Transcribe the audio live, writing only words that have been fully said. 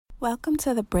Welcome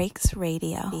to the Breaks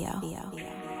Radio. Thank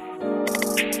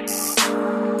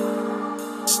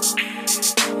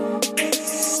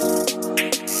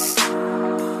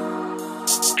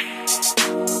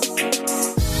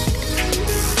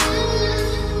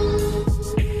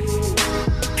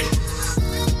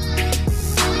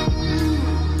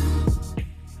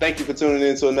you for tuning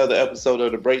in to another episode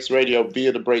of the Breaks Radio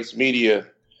via the Breaks Media.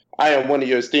 I am one of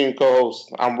your esteemed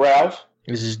co-hosts. I'm Ralph.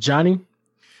 This is Johnny.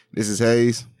 This is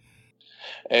Hayes.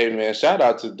 Hey, man, shout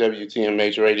out to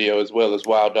WTMH Radio as well as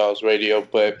Wild Dogs Radio.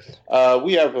 But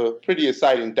we have a pretty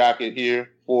exciting docket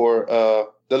here for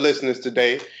the listeners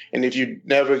today. And if you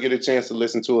never get a chance to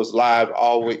listen to us live,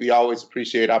 we always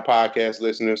appreciate our podcast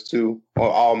listeners too on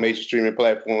all major streaming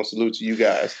platforms. Salute to you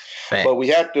guys. Thanks. But we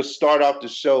have to start off the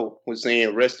show with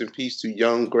saying rest in peace to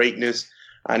Young Greatness.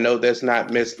 I know that's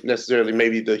not necessarily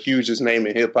maybe the hugest name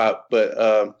in hip hop,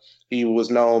 but he was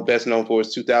best known for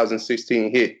his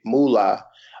 2016 hit Moolah.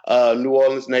 New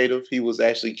Orleans native. He was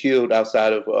actually killed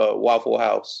outside of Waffle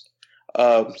House.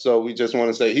 So we just want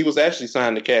to say he was actually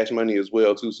signed to Cash Money as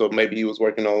well too. So maybe he was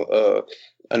working on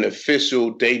an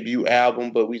official debut album.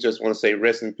 But we just want to say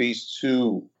rest in peace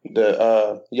to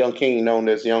the young king known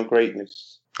as Young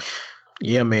Greatness.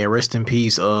 Yeah, man, rest in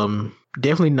peace.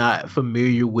 Definitely not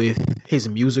familiar with his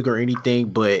music or anything,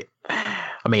 but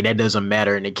I mean that doesn't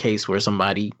matter in the case where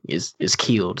somebody is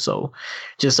killed. So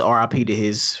just RIP to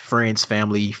his friends,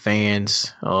 family,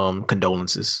 fans,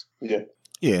 condolences. Yeah.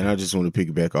 Yeah, and I just want to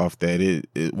piggyback off that.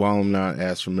 While I'm not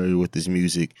as familiar with his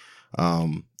music,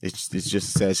 it's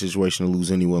just a sad situation to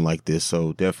lose anyone like this.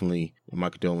 So definitely my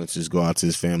condolences go out to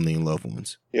his family and loved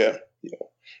ones. Yeah.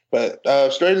 But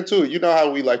straight into it, you know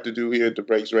how we like to do here at the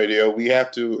Breaks Radio. We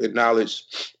have to acknowledge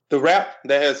the rap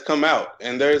that has come out,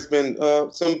 and there's been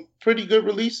some pretty good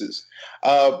releases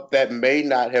that may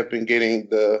not have been getting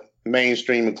the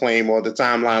mainstream acclaim or the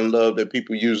timeline love that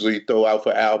people usually throw out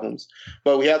for albums.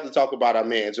 But we have to talk about our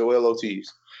man, Joel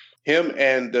Ortiz. Him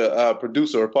and the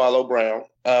producer, Apollo Brown,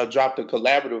 dropped a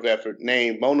collaborative effort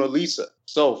named Mona Lisa.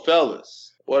 So,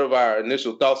 fellas, what are our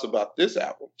initial thoughts about this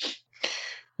album?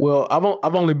 Well, I've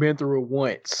only been through it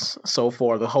once so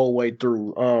far, the whole way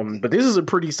through. But this is a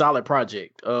pretty solid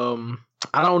project. I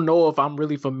don't know if I'm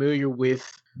really familiar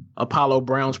with Apollo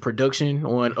Brown's production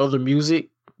on other music,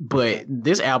 but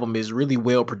this album is really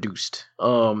well produced.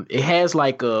 It has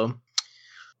and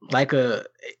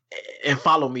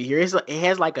follow me here. It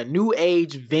has like a new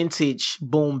age vintage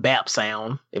boom bap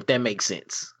sound, if that makes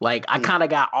sense. Like I kind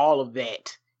of got all of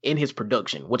that in his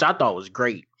production, which I thought was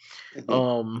great.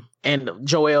 Mm-hmm. And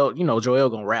Joel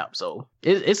gonna rap, so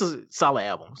it's a solid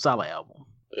album.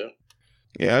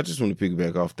 Yeah, I just want to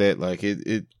piggyback off that. Like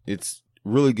it's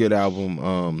really good album.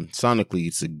 Sonically,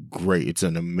 it's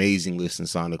an amazing listen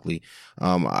sonically.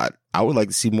 I would like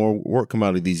to see more work come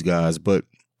out of these guys, but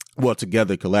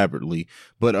together collaboratively.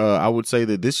 But I would say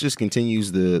that this just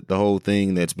continues the whole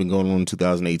thing that's been going on in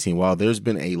 2018. While there's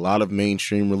been a lot of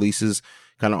mainstream releases,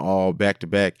 kind of all back to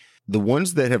back, the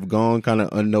ones that have gone kind of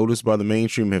unnoticed by the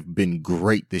mainstream have been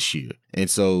great this year. And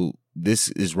so this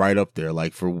is right up there.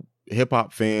 Like for hip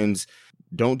hop fans,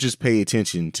 don't just pay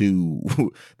attention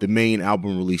to the main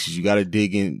album releases. You got to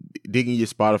dig in your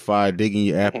Spotify, dig in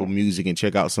your Apple Music and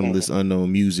check out some of this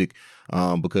unknown music.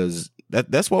 Because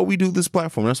that's why we do this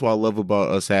platform. That's what I love about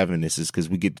us having this, is because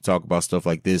we get to talk about stuff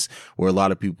like this where a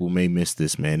lot of people may miss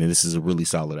this, man. And this is a really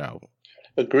solid album.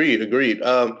 Agreed.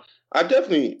 I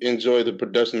definitely enjoy the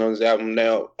production on this album.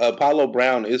 Now, Apollo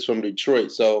Brown is from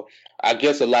Detroit, so I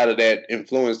guess a lot of that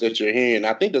influence that you're hearing,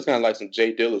 I think that's kind of like some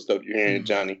Jay Dilla stuff you're hearing,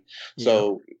 Johnny. Yeah.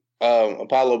 So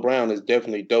Apollo Brown is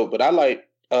definitely dope, but I like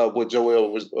what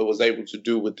Joel was able to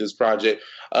do with this project.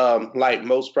 Like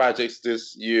most projects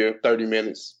this year, 30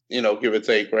 minutes, give or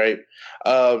take, right?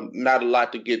 Not a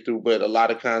lot to get through, but a lot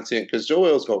of content because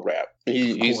Joel's gonna rap.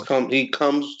 He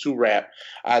comes to rap.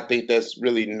 I think that's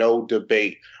really no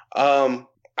debate.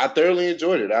 I thoroughly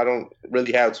enjoyed it. I don't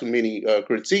really have too many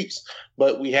critiques,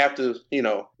 but we have to,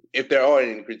 if there are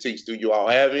any critiques, do you all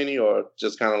have any, or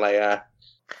just kind of like,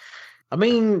 I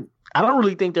mean, I don't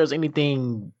really think there's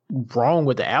anything wrong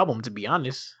with the album, to be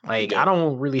honest. Like, I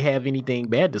don't really have anything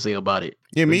bad to say about it.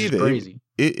 Yeah, me either. Crazy.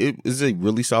 It is a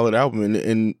really solid album,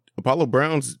 and Apollo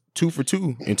Brown's 2 for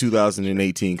 2 in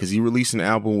 2018 because he released an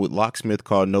album with Locksmith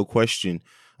called No Question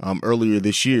earlier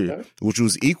this year, which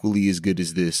was equally as good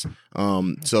as this.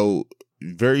 So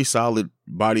very solid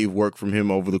body of work from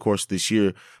him over the course of this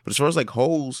year. But as far as like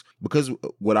holes, because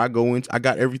what I go into, I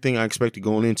got everything I expected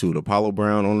going into it. Apollo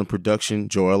Brown on the production,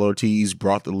 Joel Ortiz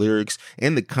brought the lyrics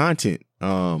and the content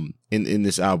in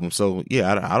this album. So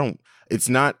yeah, I don't. it's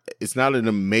not an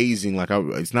amazing,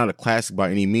 it's not a classic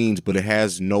by any means, but it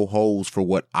has no holes for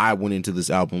what I went into this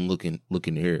album looking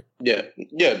to hear. Yeah,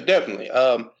 definitely.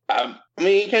 I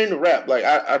mean, he came to rap. Like,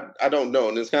 I don't know.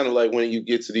 And it's kind of like when you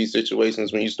get to these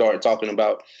situations, when you start talking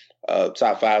about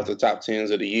top 5s or top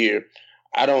 10s of the year,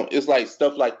 it's like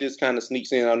stuff like this kind of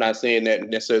sneaks in. I'm not saying that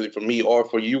necessarily for me or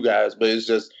for you guys, but it's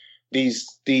just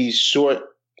these short,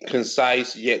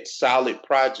 concise, yet solid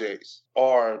projects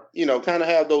are, kind of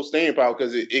have those staying power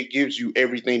because it gives you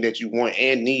everything that you want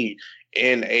and need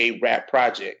in a rap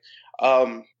project.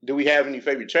 Do we have any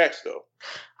favorite tracks though?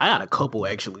 I got a couple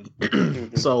actually.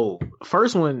 So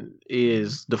first one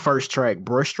is the first track,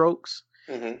 Brushstrokes.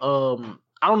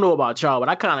 I don't know about y'all, but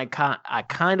I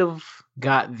kind of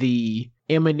got the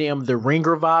Eminem The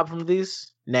Ringer vibe from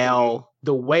this. Now,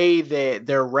 the way that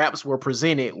their raps were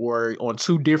presented were on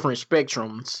two different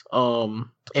spectrums.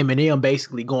 Eminem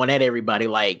basically going at everybody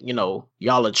like, y'all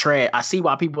are trash. I see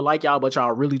why people like y'all, but y'all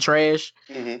are really trash.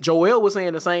 Joel was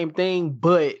saying the same thing,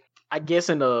 but I guess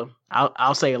in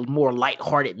I'll say a more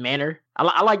lighthearted manner.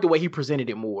 I like the way he presented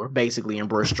it more, basically, in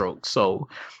Brushstrokes. So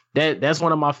that's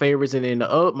one of my favorites. And then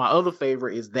my other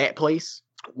favorite is That Place,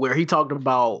 where he talked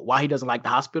about why he doesn't like the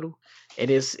hospital. And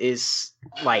it's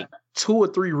like 2 or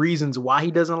 3 reasons why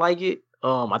he doesn't like it.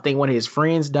 I think one of his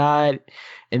friends died,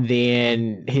 and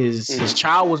then his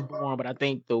child was born, but I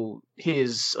think the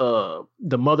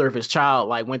mother of his child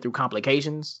went through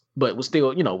complications, but was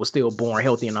still born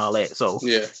healthy and all that. So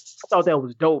yeah, I thought that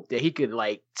was dope that he could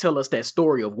tell us that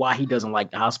story of why he doesn't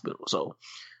like the hospital. So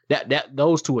that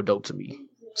those two are dope to me,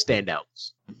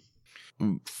 standouts.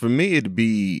 For me, it'd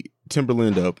be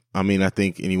Timberland Up. I mean, I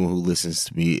think anyone who listens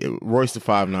to me, Royce da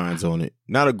 5'9's on it.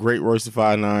 Not a great Royce da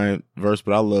 5'9 verse,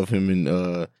 but I love him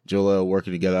and Joel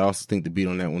working together. I also think the beat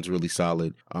on that one's really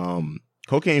solid.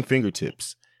 Cocaine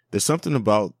Fingertips. There's something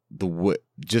about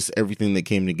just everything that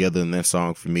came together in that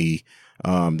song for me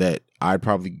that I'd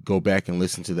probably go back and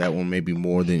listen to that one maybe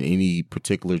more than any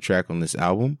particular track on this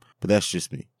album, but that's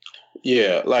just me.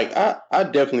 Yeah, I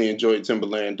definitely enjoyed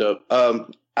Timberland Up.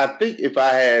 I think if I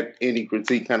had any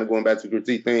critique, kind of going back to the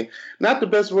critique thing, not the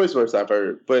best Royce verse I've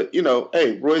heard, but,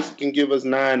 hey, Royce can give us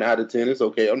 9 out of 10. It's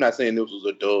okay. I'm not saying this was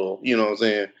a dull, you know what I'm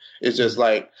saying? It's just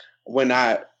when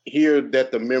I hear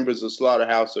that the members of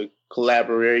Slaughterhouse are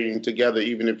collaborating together,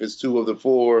 even if it's 2 of the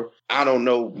 4, I don't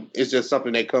know. It's just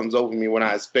something that comes over me when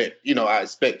I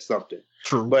expect something.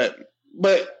 True.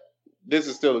 But this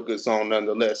is still a good song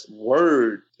nonetheless.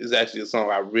 Word is actually a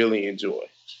song I really enjoy.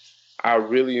 I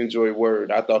really enjoy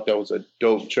Word. I thought that was a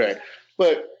dope track.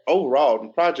 But overall, the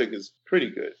project is pretty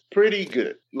good. Pretty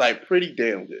good. Pretty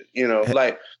damn good.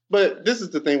 But this is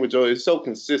the thing with Joe. It's so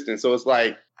consistent. So it's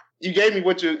you gave me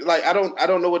what you I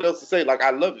don't know what else to say.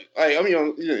 I love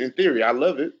it. In theory, I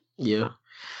love it. Yeah.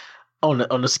 On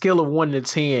the scale of 1 to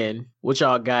 10, what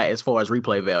y'all got as far as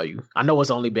replay value? I know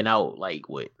it's only been out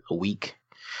a week.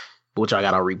 But what y'all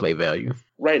got on replay value?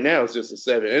 Right now, it's just a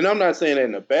 7. And I'm not saying that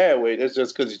in a bad way. That's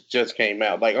just because it just came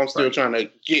out. I'm still trying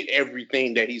to get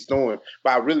everything that he's doing. But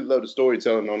I really love the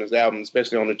storytelling on his album,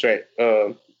 especially on the track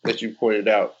that you pointed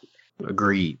out.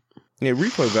 Agreed. Yeah,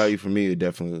 replay value for me would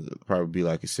definitely probably be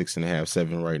a 6.5,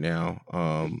 7 right now.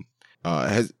 I'm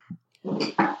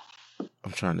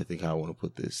trying to think how I want to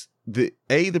put this. The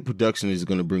production is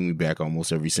going to bring me back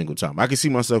almost every single time. I can see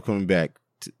myself coming back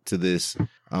to this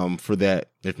for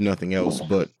that, if nothing else.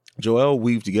 But Joel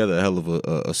weaved together a hell of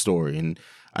a story, and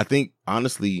I think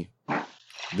honestly,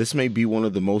 this may be one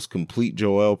of the most complete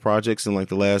Joel projects in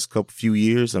the last few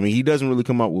years. I mean, he doesn't really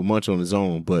come out with much on his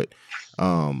own, but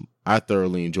I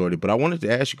thoroughly enjoyed it. But I wanted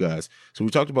to ask you guys. So we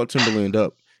talked about Timberland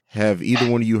Up. Have either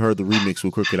one of you heard the remix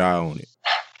with Crooked I on it?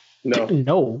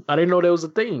 No, I didn't know that was a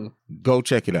thing. Go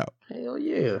check it out. Hell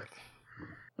yeah!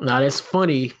 Now that's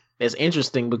funny. That's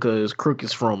interesting because Crook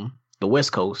is from the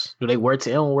West Coast. They don't wear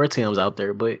Timbs out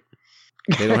there, but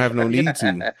they don't have no need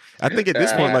to. I think at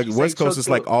this point, West Coast is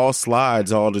all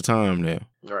slides all the time now.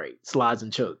 Right, slides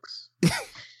and chucks.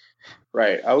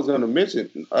 Right. I was going to mention,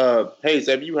 Hayes,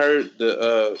 have you heard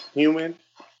the Human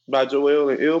by Joel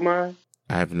and Illmind?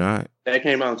 I have not. That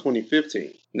came out in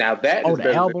 2015. Now that is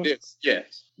better than this.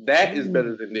 Yes, that is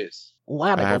better than this.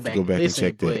 Well, I have to go back and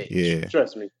check that. Yeah.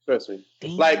 Trust me.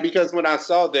 Damn. Because when I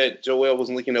saw that Joel was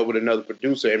linking up with another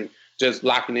producer and just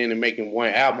locking in and making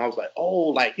one album, I was like,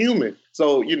 oh, Human.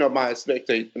 So, my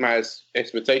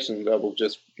expectation level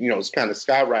just, it's kind of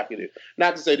skyrocketed.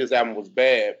 Not to say this album was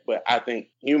bad, but I think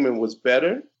Human was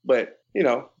better. But,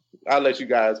 I'll let you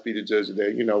guys be the judge of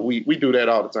that. We do that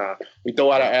all the time. We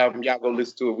throw out an album, y'all go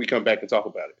listen to it, we come back and talk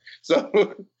about it.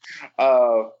 So,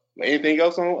 anything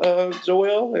else on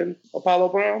Joel and Apollo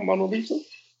Brown, Mona Lisa?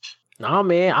 Nah,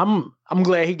 man, I'm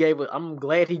glad he gave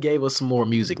us some more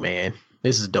music, man.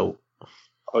 This is dope.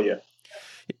 Oh yeah.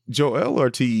 Joel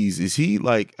Ortiz, is he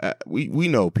like we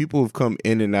know people have come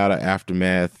in and out of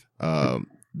Aftermath,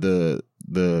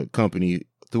 the company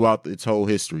throughout its whole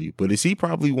history, but is he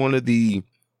probably one of the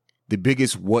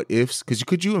biggest what ifs? Because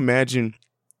could you imagine?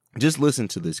 Just listen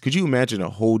to this. Could you imagine a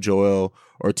whole Joel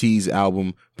Ortiz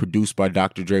album produced by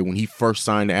Dr. Dre when he first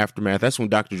signed to Aftermath? That's when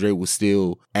Dr. Dre was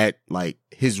still at like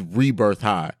his rebirth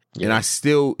high. Yeah. And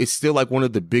it's still like one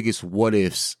of the biggest what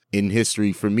ifs in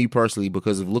history for me personally,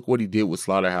 because of look what he did with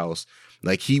Slaughterhouse.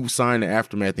 Like he was signed to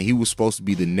Aftermath and he was supposed to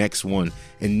be the next one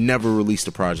and never released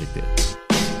a project there.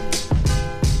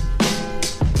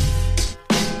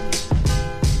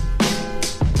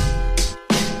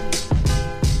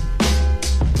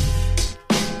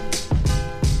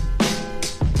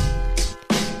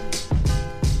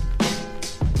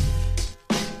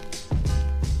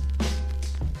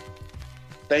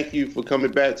 Thank you for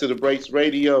coming back to the Breaks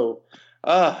Radio.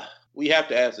 We have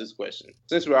to ask this question.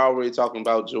 Since we're already talking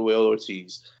about Joel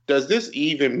Ortiz, does this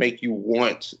even make you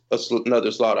want another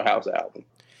Slaughterhouse album?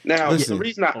 Now, the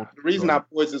reason I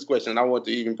posed this question, I want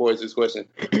to even pose this question,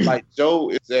 like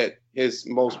Joe is at his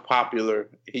most popular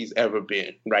he's ever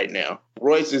been right now.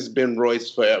 Royce has been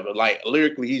Royce forever. Like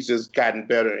lyrically, he's just gotten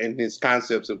better and his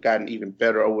concepts have gotten even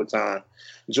better over time.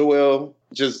 Joel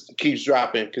just keeps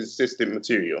dropping consistent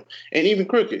material. And even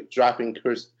Crooked dropping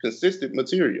consistent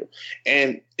material.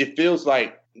 And it feels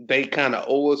like they kind of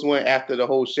owe us one after the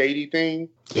whole Shady thing.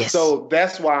 Yes. So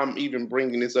that's why I'm even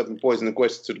bringing this up and posing the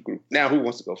question to the group. Now, who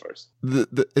wants to go first?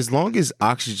 As long as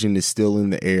Oxygen is still in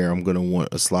the air, I'm going to want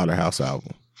a Slaughterhouse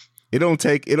album. It don't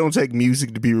take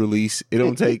music to be released. It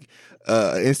don't take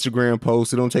Instagram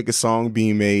post. It don't take a song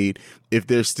being made. If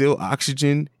there's still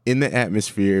oxygen in the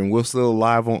atmosphere and we're still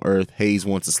alive on Earth, Hayes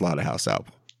wants a Slaughterhouse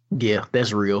album. Yeah,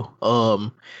 that's real.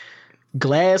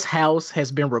 Glass House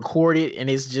has been recorded and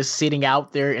it's just sitting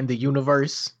out there in the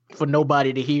universe for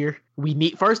nobody to hear.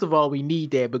 First of all, we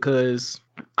need that because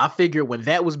I figured when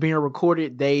that was being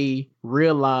recorded, they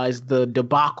realized the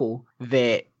debacle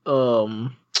that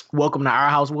Welcome to Our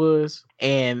House was.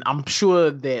 And I'm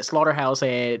sure that Slaughterhouse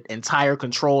had entire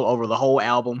control over the whole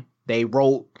album. They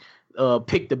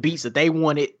picked the beats that they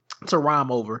wanted to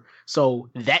rhyme over. So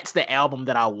that's the album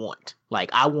that I want. Like,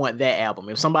 I want that album.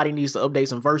 If somebody needs to update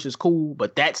some verses, cool,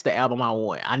 but that's the album I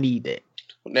want. I need that.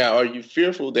 Now, are you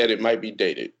fearful that it might be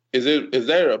dated? Is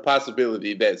there a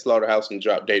possibility that Slaughterhouse can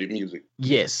drop dated music?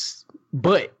 Yes,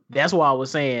 but that's why I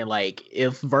was saying, like,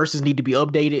 if verses need to be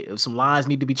updated, if some lines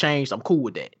need to be changed, I'm cool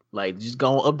with that. Like, just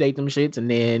go and update them shits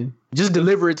and then just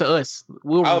deliver it to us.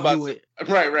 We'll review it.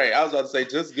 Right. I was about to say,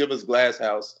 just give us Glass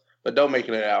House, but don't make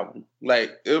it an album.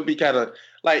 Like, it'll be kind of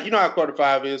like, you know how Carter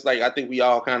 5 is? Like, I think we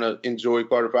all kind of enjoyed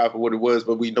Carter 5 for what it was,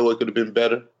 but we know it could have been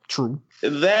better. True.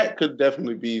 That could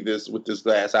definitely be this with this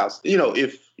Glass House. You know,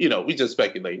 if, we just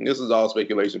speculating. This is all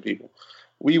speculation, people.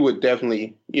 We would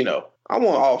definitely, I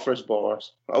want all fresh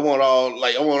bars. I want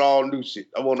all new shit.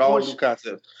 I want all new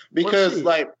concepts. Because,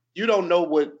 you don't know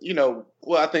what,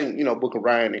 I think, Book of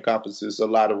Ryan encompasses a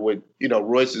lot of what,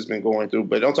 Royce has been going through.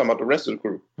 But I'm talking about the rest of the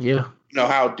crew. Yeah.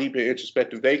 How deep and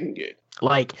introspective they can get.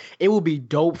 Like, it would be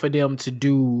dope for them to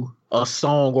do a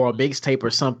song or a mixtape or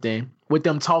something with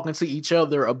them talking to each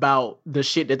other about the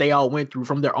shit that they all went through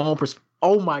from their own perspective.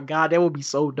 Oh, my God, that would be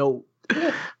so dope.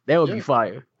 That would be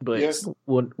fire, but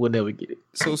we'll never get it.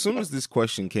 So as soon as this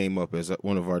question came up as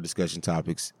one of our discussion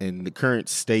topics and the current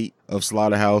state of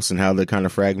Slaughterhouse and how they're kind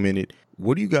of fragmented,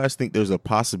 what do you guys think there's a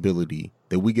possibility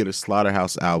that we get a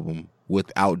Slaughterhouse album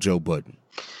without Joe Budden?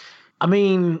 I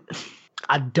mean,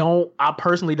 I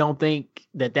personally don't think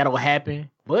that that'll happen,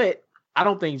 but I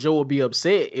don't think Joe will be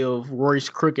upset if Royce,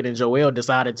 Crooked, and Joel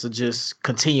decided to just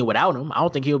continue without him. I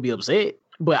don't think he'll be upset.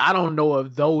 But I don't know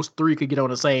if those three could get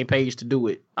on the same page to do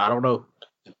it. I don't know.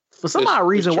 For some odd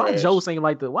reason, why Joe seem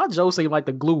like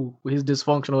the glue with his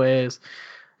dysfunctional ass?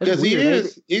 Because he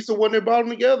is. He's the one that brought them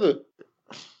together.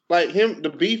 Like him, the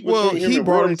beef. Well, he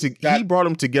brought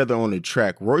them together on the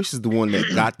track. Royce is the one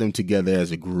that got them together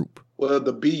as a group. Well,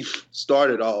 the beef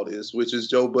started all this, which is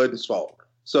Joe Budden's fault.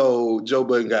 So Joe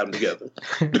Budden got them together.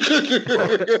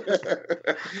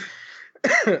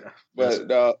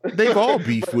 But they've all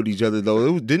beefed with each other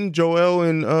though. Didn't Joel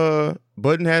and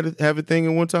Budden have a thing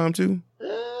at one time too?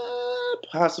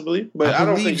 Possibly, but I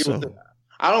don't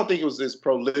think it was as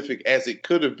prolific as it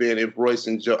could have been if Royce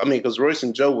and Joe. I mean, because Royce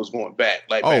and Joe was going back.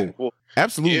 Back and forth.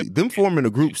 Absolutely. Yeah. Them forming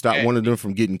a group stopped one of them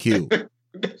from getting killed.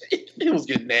 It was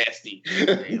getting nasty.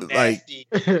 Like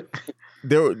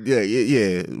there,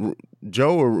 yeah.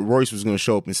 Joe or Royce was gonna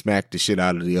show up and smack the shit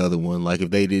out of the other one. Like if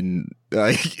they didn't,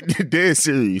 like dead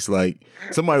serious. Like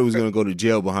somebody was gonna go to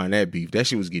jail behind that beef. That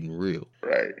shit was getting real.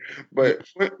 Right. But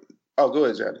go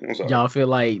ahead, Johnny. I'm sorry. Y'all feel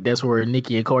like that's where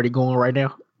Nicki and Cardi going right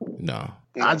now? No.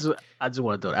 I just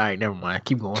want to do it. All right, never mind.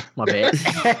 Keep going. My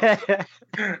bad.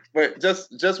 But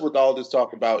just with all this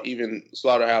talk about even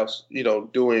Slaughterhouse,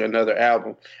 doing another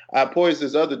album, I posed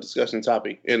this other discussion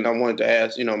topic, and I wanted to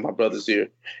ask, my brothers here,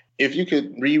 if you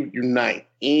could reunite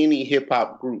any hip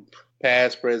hop group,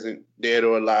 past, present, dead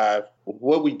or alive,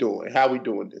 what we doing? How we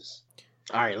doing this?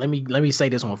 All right, let me say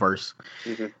this one first.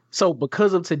 Mm-hmm. So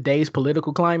because of today's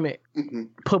political climate, Mm-hmm.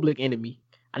 Public Enemy.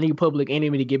 I need Public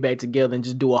Enemy to get back together and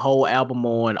just do a whole album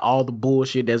on all the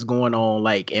bullshit that's going on,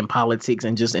 like in politics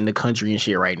and just in the country and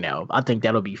shit right now. I think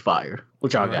that'll be fire.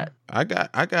 What y'all got? I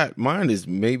got mine is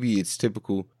maybe it's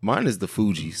typical. Mine is the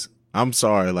Fugees. I'm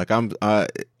sorry, like I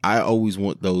always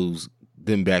want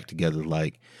them back together.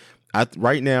 Like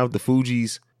right now, the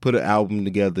Fugees put an album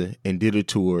together and did a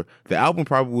tour. The album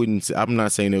probably wouldn't. I'm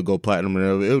not saying it'll go platinum or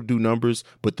whatever. It'll do numbers,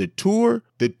 but the tour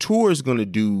is gonna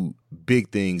do big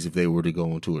things if they were to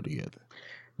go on tour together.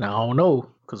 Now I don't know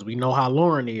because we know how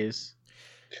Lauren is.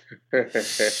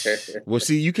 Well,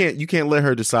 see, you can't let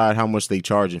her decide how much they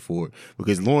charging for it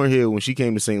because Lauryn Hill, when she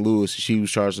came to St. Louis, she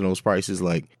was charging those prices.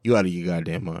 Like, you out of your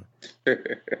goddamn mind.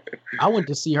 I went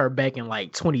to see her back in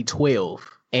like 2012.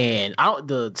 And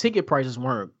the ticket prices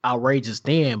weren't outrageous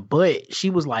then, but she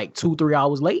was like 2-3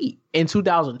 hours late in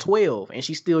 2012, and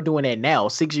she's still doing that now,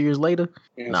 6 years later.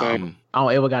 No, I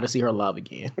don't ever got to see her live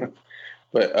again.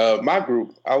 But my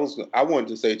group, I wanted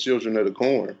to say Children of the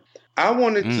Corn. I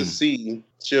wanted to see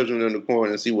Children of the Corn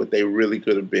and see what they really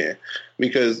could have been,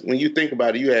 because when you think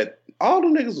about it, you had all the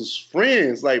niggas was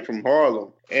friends, like from Harlem,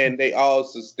 and they all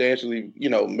substantially,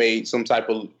 made some type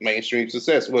of mainstream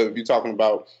success. Well, if you're talking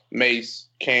about Mace,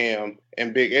 Cam,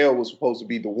 and Big L was supposed to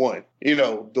be the one, and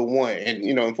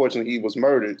unfortunately he was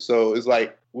murdered. So it's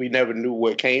like we never knew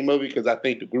what came of it because I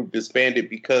think the group disbanded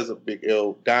because of Big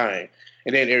L dying,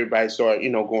 and then everybody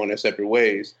started, going their separate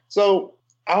ways. So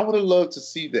I would have loved to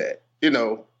see that,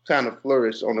 kind of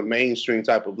flourish on a mainstream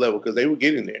type of level because they were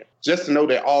getting there. Just to know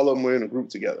that all of them were in a group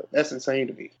together. That's insane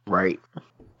to me. Right.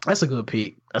 That's a good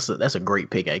pick. That's a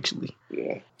great pick, actually.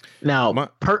 Yeah. Now, go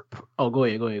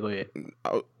ahead.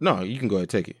 Oh, no, you can go ahead and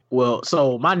take it. Well,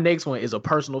 so my next one is a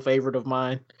personal favorite of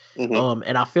mine. Mm-hmm.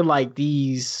 And I feel like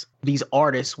these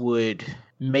artists would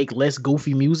make less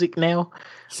goofy music now.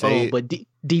 But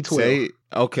D12. Say it.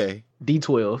 Okay.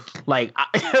 D12. Like,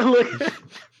 look,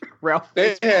 Ralph.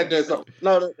 They had this.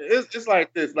 No, it's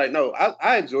like this. Like, no,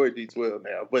 I enjoy D12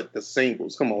 now, but the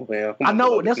singles, come on, man. I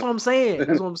know. That's what I'm saying.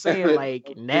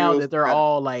 Like, now that they're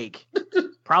all like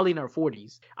probably in their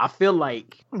 40s, I feel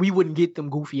like we wouldn't get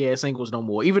them goofy ass singles no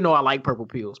more. Even though I like Purple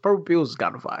Pills. Purple Pills is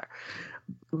kind of fire.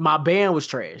 My band was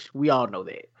trash. We all know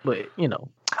that. But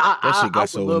that shit got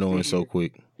so annoying so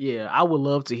quick. Yeah, I would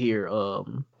love to hear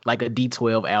like a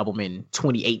D12 album in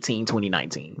 2018,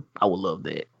 2019. I would love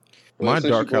that. My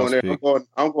Dark House pick.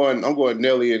 I'm going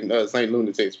Nelly and Saint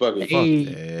Lunatics. Fuck it.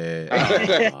 Hey.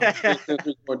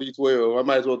 On D12, I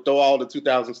might as well throw all the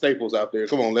 2000 staples out there.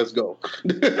 Come on, let's go.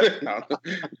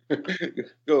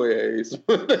 Go ahead, Ace.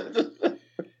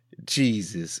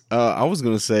 Jesus. I was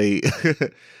gonna say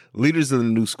Leaders of the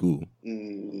New School.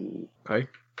 Okay.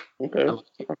 Oh,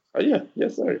 yeah,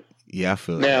 yes, sir. Yeah, I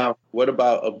feel now. What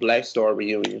about a Black Star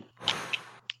reunion?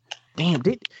 Damn,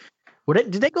 did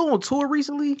they go on tour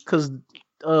recently? Because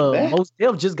Mos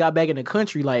Def just got back in the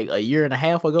country like a year and a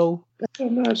half ago.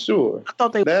 I'm not sure. I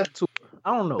thought they went on tour.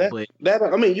 I don't know, but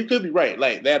I mean, you could be right.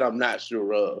 Like that, I'm not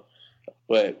sure of.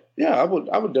 But yeah, I would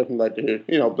definitely like to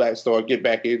hear Black Star get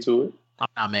back into it. I'm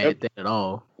not mad at that at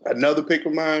all. Another pick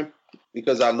of mine,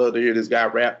 because I love to hear this guy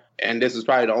rap, and this is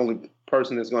probably the only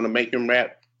person that's going to make him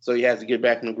rap, so he has to get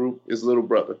back in the group, is Little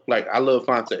Brother. Like, I love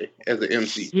Fonte as an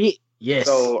MC. Yes.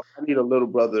 So I need a Little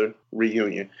Brother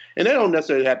reunion. And they don't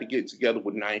necessarily have to get together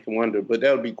with Ninth Wonder, but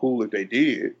that would be cool if they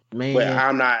did. Man. But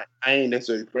I ain't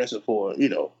necessarily pressing for,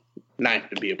 Ninth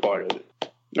to be a part of it.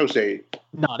 No shade.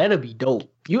 No, that'd be dope.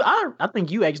 I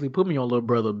think you actually put me on Little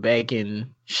Brother back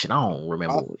in I don't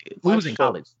remember. We was in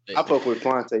college. I fuck with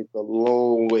Fonte a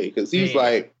long way because he's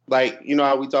like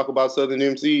how we talk about Southern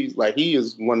MCs. Like he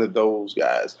is one of those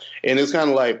guys, and it's kind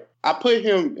of like I put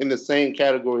him in the same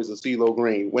categories as CeeLo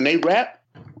Green. When they rap,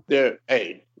 you're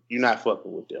not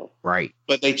fucking with them, right?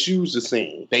 But they choose to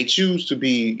sing. They choose to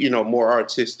be more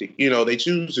artistic. They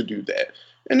choose to do that.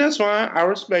 And that's fine. I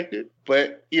respect it.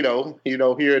 But, here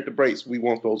at the Breaks, we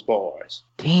want those bars.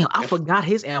 Damn, I forgot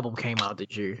his album came out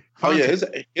this year. Oh, yeah.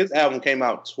 His album came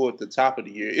out toward the top of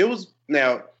the year. It was,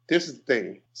 now, this is the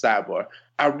thing, sidebar.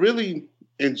 I really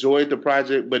enjoyed the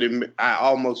project, but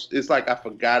it's like I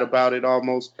forgot about it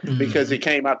almost because it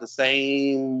came out the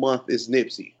same month as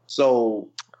Nipsey. So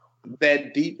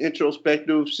that deep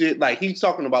introspective shit, like he's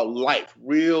talking about life,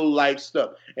 real life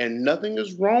stuff, and nothing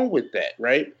is wrong with that,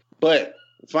 right? But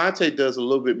Phonte does a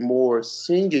little bit more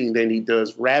singing than he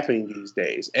does rapping these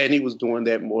days, and he was doing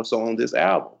that more so on this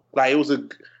album. Like it was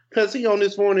because he on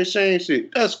this foreign exchange shit.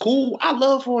 That's cool. I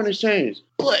love foreign exchange,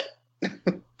 but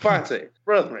Phonte,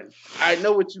 brethren, I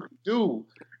know what you can do,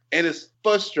 and it's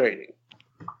frustrating.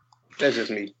 That's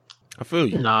just me. I feel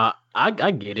you. Nah,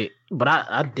 I get it, but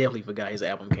I definitely forgot his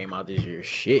album came out this year.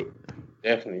 Shit.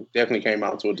 Definitely came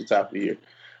out toward the top of the year.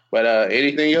 But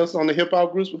anything else on the hip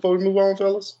hop groups before we move on,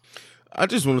 fellas? I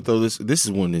just want to throw this. This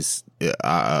is one is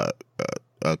a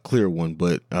clear one,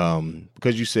 but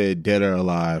because you said Dead or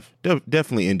Alive,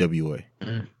 definitely NWA.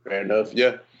 Fair enough.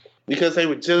 Yeah, because they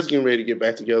were just getting ready to get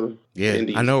back together. Yeah,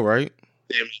 I know, right?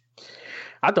 Damn.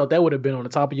 I thought that would have been on the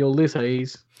top of your list,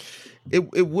 Hayes.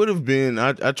 It would have been.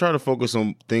 I try to focus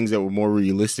on things that were more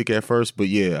realistic at first, but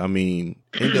yeah, I mean,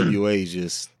 NWA is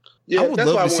just. Yeah, I would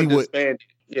love to see what.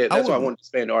 Yeah, that's why I wanted to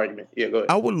expand the argument. Yeah, go ahead.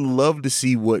 I would love to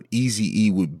see what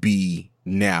Eazy-E would be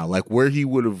now, like where he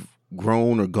would have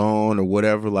grown or gone or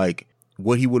whatever, like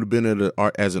what he would have been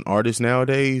as an artist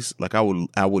nowadays. Like I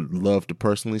would love to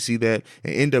personally see that.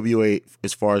 And NWA,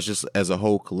 as far as just as a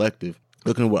whole collective,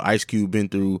 looking at what Ice Cube been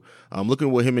through, looking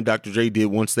at what him and Dr. Dre did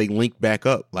once they linked back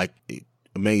up, like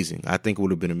amazing. I think it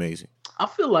would have been amazing. I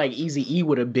feel like Eazy-E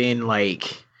would have been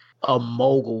like a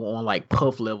mogul on like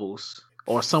Puff levels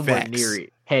or somewhere near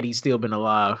it had he still been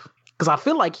alive. Because I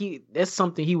feel like that's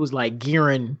something he was like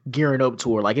gearing up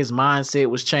toward. Like his mindset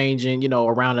was changing,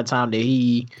 around the time that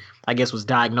he, I guess, was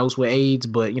diagnosed with AIDS.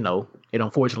 But, it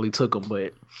unfortunately took him.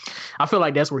 But I feel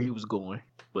like that's where he was going.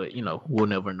 But, we'll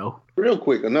never know. Real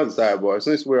quick, another sidebar.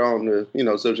 Since we're on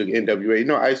the, subject of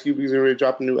NWA, Ice Cube is ready to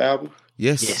drop a new album?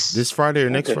 Yes. This Friday or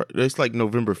next Friday. It's like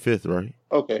November 5th, right?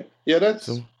 Okay. Yeah, that's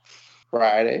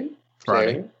Friday.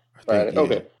 Friday. Yeah.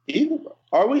 Okay.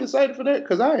 Are we excited for that?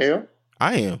 Because I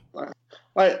am.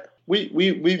 Like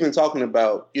we've been talking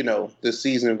about, the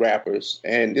seasoned rappers,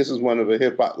 and this is one of a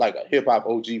hip hop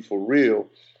OG for real.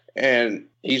 And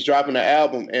he's dropping an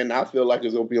album, and I feel like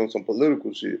it's gonna be on some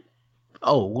political shit.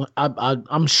 Oh,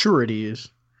 I'm sure it is.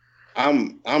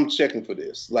 I'm checking for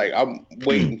this. Like I'm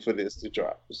waiting for this to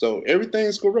drop. So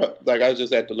everything's corrupt. Like I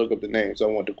just had to look up the name, so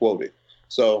I want to quote it.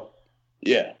 So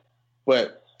yeah,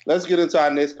 but. Let's get into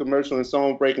our next commercial and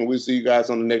song break, and we'll see you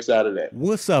guys on the next side of that.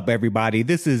 What's up, everybody?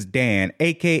 This is Dan,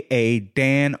 a.k.a.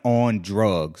 Dan on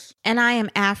Drugs. And I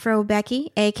am Afro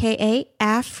Becky, a.k.a.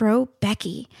 Afro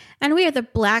Becky. And we are the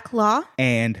Black Law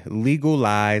and Legal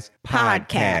Lies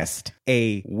Podcast,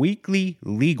 a weekly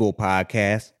legal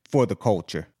podcast for the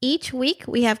culture. Each week,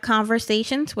 we have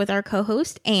conversations with our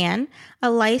co-host, Ann, a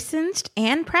licensed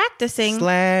and practicing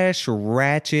 /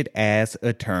 ratchet ass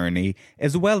attorney,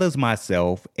 as well as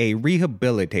myself, a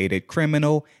rehabilitated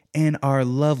criminal, and our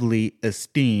lovely,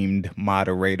 esteemed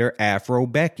moderator, Afro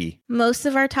Becky. Most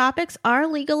of our topics are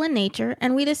legal in nature,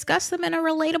 and we discuss them in a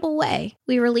relatable way.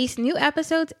 We release new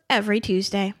episodes every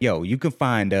Tuesday. Yo, you can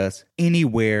find us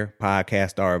anywhere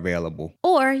podcasts are available.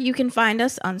 Or you can find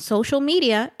us on social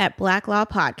media at Black Law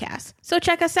Podcast. So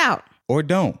check us out. Or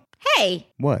don't. Hey!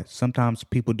 What? Sometimes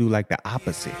people do like the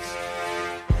opposites.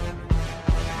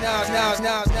 Now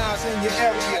it's in your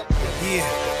area. Yeah.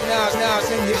 Now it's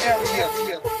in your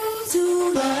area.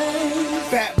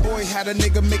 Fat boy had a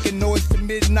nigga making noise to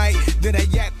midnight. Then a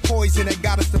yak poison and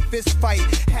got us a fist fight.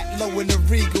 Hat low in the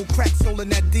regal, crack soul in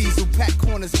that diesel. Pack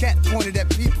corners, cat pointed at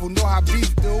people. Know how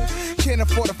beef do. Can't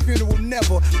afford a funeral,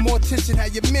 never. More attention,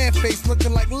 had your man face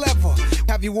looking like leather.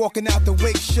 Have you walking out the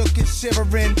wake, shook and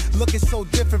shivering. Looking so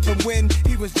different from when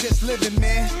he was just living,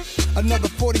 man. Another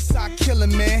 40 side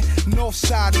killing, man. North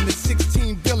side in the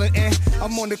 16 billion, and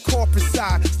I'm on the corporate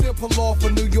side. Still pull off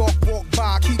a New York walk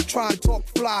by. Keep trying to talk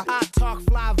fly. I talk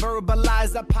fly,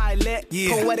 verbalize a pilot.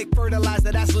 Yeah. Poetic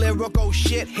fertilizer, that's lyrical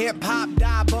shit. Hip hop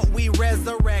die, but we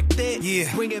resurrect it.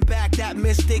 Yeah. Bring it back, that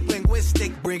mystic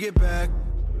linguistic. Bring it back.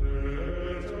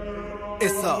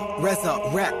 It's a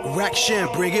resurrection.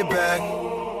 Bring it back.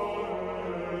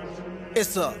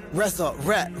 It's a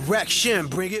resurrection.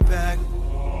 Bring it back.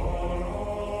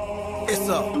 It's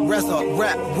a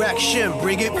resurrection.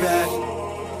 Bring it back.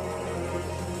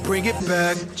 Bring it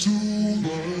back.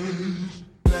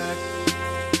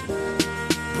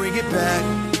 Bring it back.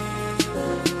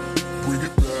 Bring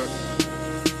it back.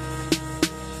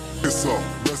 It's a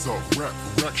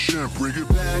resurrection. Bring it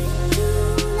back.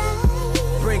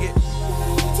 Bring it.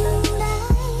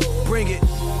 Bring it.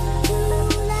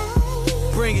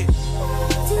 bring it.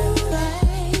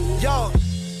 Yo.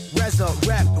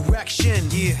 Resurrection,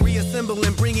 yeah.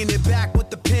 Reassembling, bringing it back with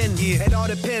the pen, yeah. It all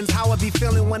depends how I be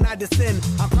feeling when I descend.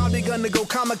 I'm probably gonna go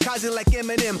kamikaze like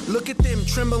Eminem. Look at them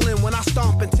trembling when I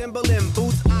stomp and Timberland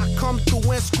boots. I come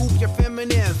through and scoop your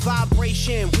feminine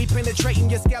vibration. We penetrating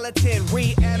your skeleton.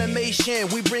 Reanimation,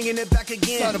 we bringing it back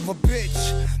again. Son of a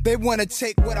bitch, they wanna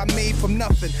take what I made from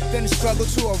nothing, then struggle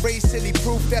to erase any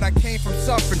proof that I came from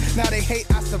suffering. Now they hate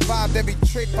I survived every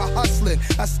trick for hustling.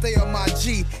 I stay on my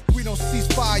G. We don't cease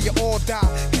fire, you all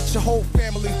die. Get your whole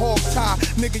family hog tie,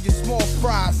 nigga, you small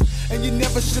fries. And you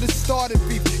never should have started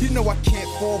beef. You know I can't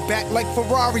fall back like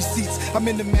Ferrari seats. I'm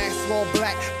in the mask, all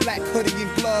black, black hoodie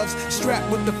and gloves, strapped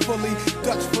with the fully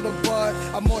Dutch for the bud.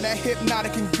 I'm on that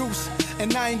hypnotic and goose,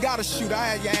 and I ain't gotta shoot. I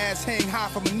had your ass hang high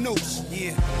from a noose.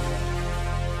 Yeah.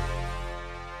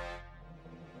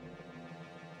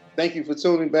 Thank you for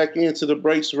tuning back into the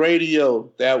Breaks Radio.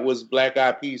 That was Black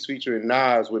Eyed Peas featuring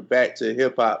Nas with Back to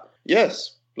Hip Hop.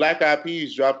 Yes, Black Eyed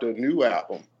Peas dropped a new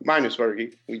album, minus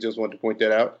Fergie. We just wanted to point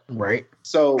that out. Right.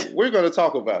 So we're going to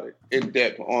talk about it in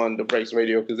depth on the Breaks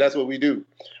Radio because that's what we do.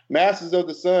 Masters of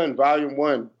the Sun, Volume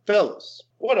 1. Fellas,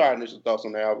 what are our initial thoughts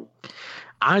on the album?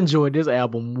 I enjoyed this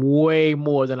album way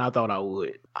more than I thought I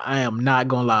would. I am not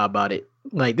going to lie about it.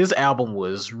 Like, this album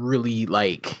was really,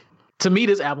 like... To me,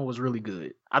 this album was really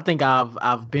good. I think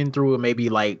I've been through it maybe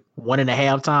like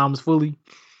 1.5 times fully.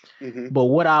 Mm-hmm. But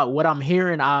what I'm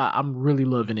hearing, I'm really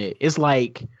loving it. It's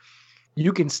like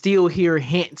you can still hear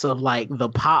hints of like the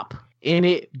pop in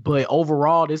it, but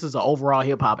overall, this is an overall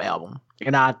hip hop album,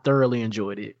 and I thoroughly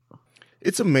enjoyed it.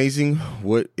 It's amazing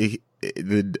how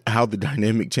the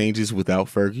dynamic changes without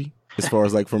Fergie, as far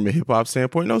as like from a hip hop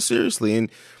standpoint. No, seriously, and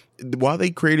while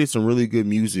they created some really good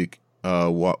music.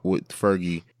 With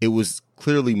Fergie, it was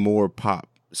clearly more pop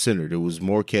centered. It was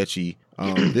more catchy.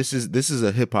 This is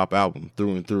a hip hop album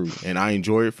through and through, and I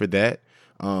enjoy it for that.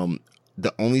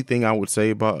 The only thing I would say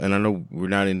about, and I know we're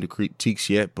not into critiques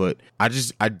yet, but I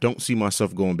don't see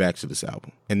myself going back to this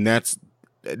album, and that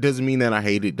doesn't mean that I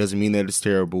hate it. Doesn't mean that it's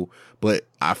terrible, but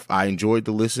I enjoyed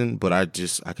the listen. But I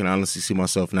can honestly see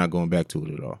myself not going back to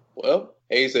it at all. Well,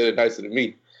 Abe said it nicer than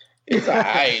me. It's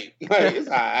alright. Like, it's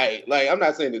alright. Like, I'm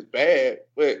not saying it's bad,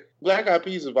 but Black Eyed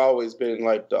Peas have always been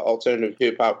like the alternative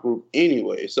hip hop group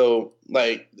anyway. So,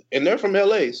 like, and they're from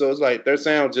LA, so it's like their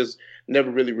sound just never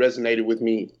really resonated with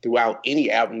me throughout any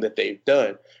album that they've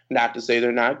done. Not to say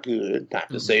they're not good, not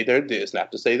to say they're this, not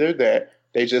to say they're that.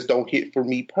 They just don't hit for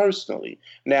me personally.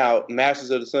 Now,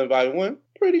 Masters of the Sun Volume 1,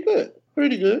 pretty good.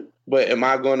 But am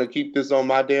I going to keep this on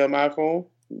my damn iPhone?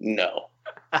 No.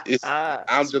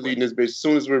 I'm deleting this bitch as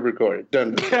soon as we're recording.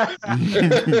 Done.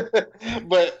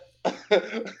 But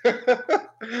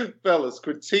fellas,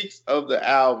 critiques of the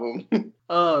album.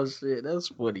 Oh shit, that's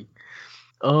funny.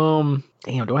 Damn,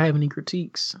 do I have any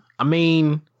critiques? I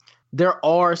mean, there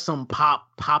are some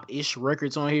pop-ish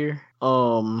records on here.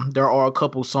 There are a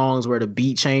couple songs where the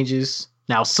beat changes.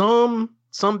 Now, some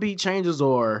beat changes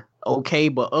are okay,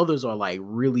 but others are like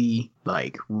really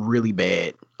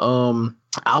bad.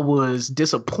 I was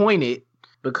disappointed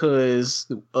because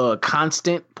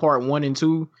Constant Part 1 and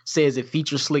 2 says it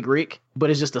features Slick Rick, but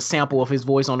it's just a sample of his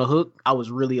voice on the hook. I was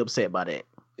really upset by that.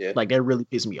 Yeah. Like, that really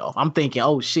pissed me off. I'm thinking,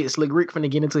 oh shit, Slick Rick finna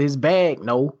get into his bag.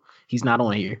 No, he's not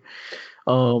on here.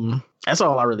 That's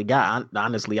all I really got,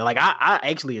 honestly. Like, I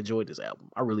actually enjoyed this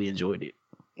album. I really enjoyed it.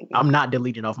 I'm not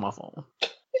deleting off my phone.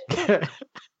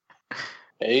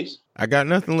 Ace? I got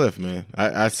nothing left, man.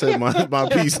 I said my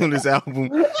piece on this album.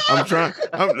 This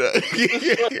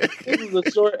is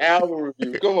a short album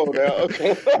review. Come on now.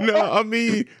 Okay. No, I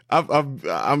mean,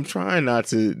 I'm trying not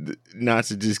to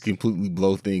just completely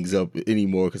blow things up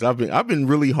anymore because I've been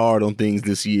really hard on things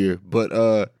this year.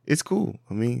 But it's cool.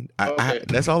 I mean, I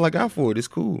that's all I got for it. It's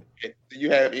cool. Okay. Do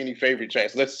you have any favorite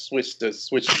tracks? Let's switch the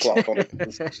clock on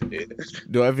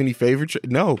it. Do I have any favorite tracks?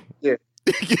 No. Yeah.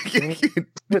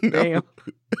 Damn.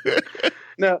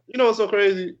 Now, you know what's so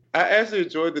crazy? I actually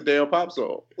enjoyed the damn pop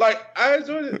song. Like, I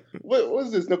enjoyed it. What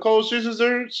was this? Nicole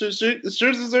Scherzinger?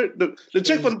 The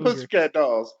chick from the Pussycat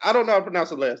Dolls. I don't know how to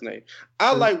pronounce her last name.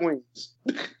 I like Wings.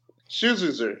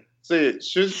 Scherzinger. Say it.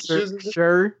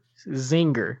 Scherzinger.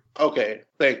 Okay,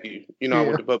 thank you. You know, I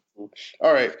went to public school.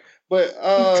 All right. But,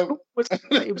 what's the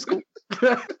name of school?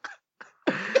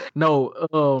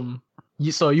 No,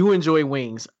 so you enjoy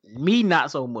Wings. Me, not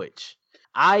so much.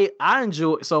 I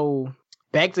enjoy, so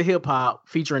Back to Hip Hop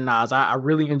featuring Nas. I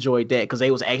really enjoyed that because they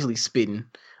was actually spitting.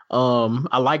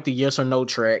 I like the Yes or No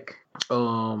track.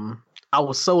 I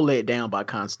was so let down by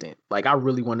Constant. Like, I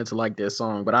really wanted to like that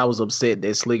song, but I was upset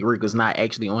that Slick Rick was not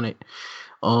actually on it.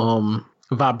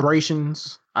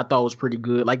 Vibrations. I thought was pretty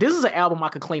good. Like, this is an album I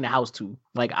could clean the house to.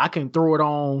 Like, I can throw it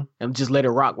on and just let it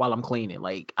rock while I'm cleaning.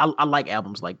 Like, I like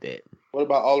albums like that. What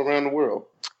about All Around the World?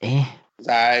 It's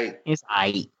all right. It's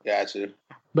aight. Gotcha.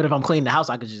 But if I'm cleaning the house,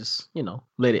 I could just,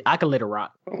 let it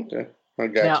rock. Okay. I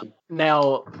got you.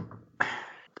 Now,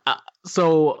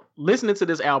 so listening to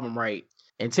this album, right?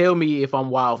 And tell me if I'm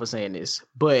wild for saying this,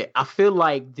 but I feel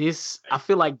like this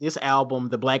album,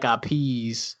 the Black Eyed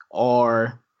Peas,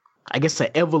 are, I guess, an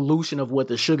evolution of what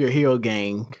the Sugar Hill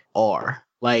Gang are.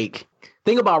 Like,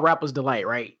 think about Rapper's Delight,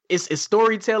 right? It's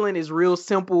storytelling is real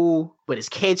simple, but it's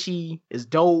catchy, it's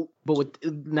dope. But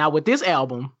with this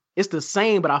album, it's the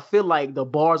same, but I feel like the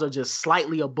bars are just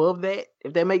slightly above that,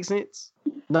 if that makes sense.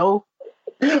 No?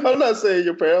 I'm not saying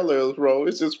your parallels, bro.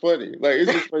 It's just funny. Like,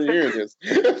 it's just funny hearing this.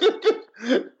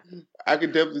 I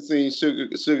could definitely see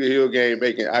Sugar Hill Gang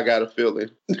making "I Got a Feeling."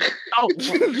 Oh.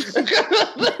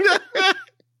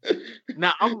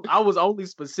 Now, I was only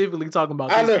specifically talking about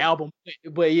this album,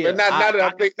 but yeah. But now that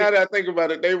I think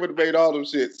about it, they would have made all them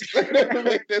shits. They would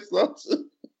make that song.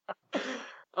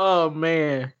 Oh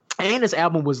man. And this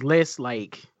album was less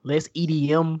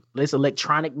EDM, less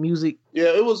electronic music. Yeah,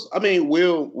 it was. I mean,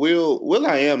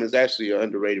 will.i.am is actually an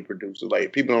underrated producer.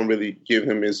 Like, people don't really give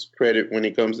him his credit when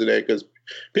it comes to that, because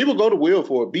people go to Will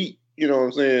for a beat. You know what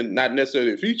I'm saying? Not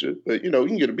necessarily a feature, but you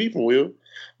can get a beat from Will.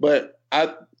 But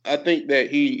I think that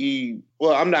he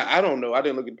I don't know. I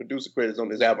didn't look at producer credits on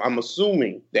this album. I'm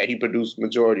assuming that he produced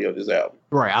majority of this album.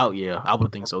 Right. I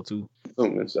would think so too.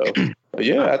 Assuming so. But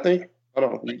yeah, I think.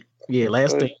 Hold on. Yeah,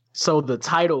 last thing. So the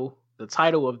title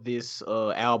of this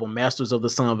album, Masters of the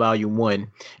Sun Volume 1,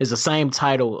 is the same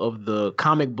title of the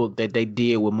comic book that they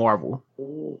did with Marvel.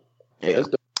 Yeah.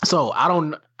 So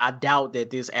I doubt that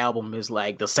this album is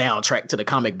like the soundtrack to the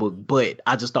comic book, but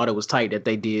I just thought it was tight that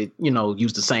they did,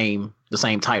 use the same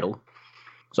title.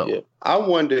 So yeah. I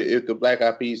wonder if the Black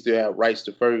Eyed Peas still have rights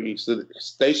to Fergie. So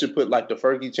they should put like the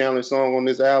Fergie Challenge song on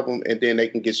this album, and then they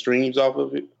can get streams off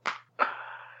of it.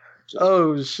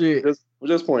 Oh shit!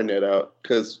 Just pointing that out,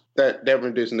 because that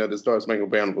rendition of the Star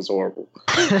Spangled Banner was horrible.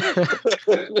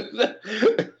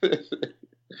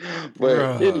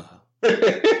 But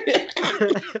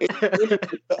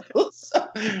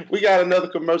we got another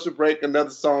commercial break, another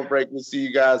song break. We'll see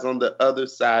you guys on the other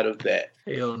side of that.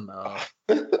 Hell no.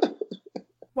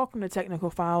 Welcome to Technical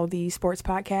File, the sports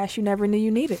podcast you never knew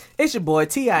you needed. It's your boy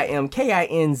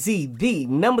TIMKINZ, the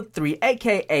number 3,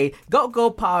 a.k.a. Go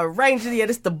Power Ranger. Yeah,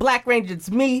 this the Black Ranger. It's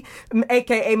me,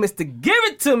 a.k.a. Mr. Give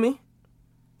It To Me.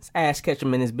 It's Ash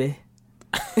Ketchum in his bed.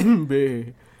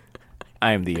 I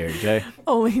am the Eric J.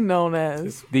 Only known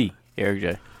as the Eric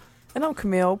J. And I'm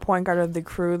Camille, point guard of the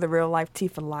crew, the real life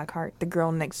Tifa Lockhart, the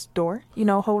girl next door.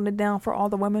 Holding it down for all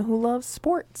the women who love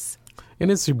sports. And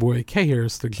it's your boy K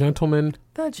Harris, the gentleman.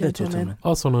 The gentleman.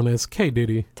 Also known as K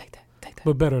Diddy. Take that.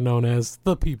 But better known as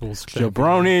the People's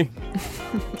Jabroni.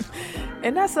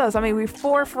 And that's us. I mean, we're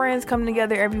 4 friends coming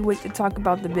together every week to talk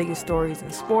about the biggest stories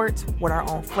in sports with our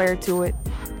own flair to it.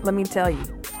 Let me tell you,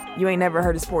 you ain't never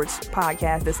heard a sports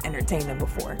podcast that's entertaining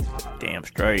before. Damn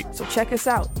straight. So check us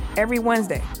out every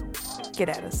Wednesday. Get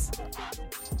at us.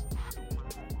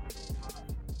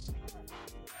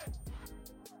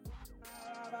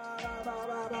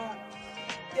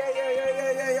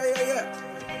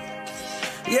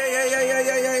 Yeah.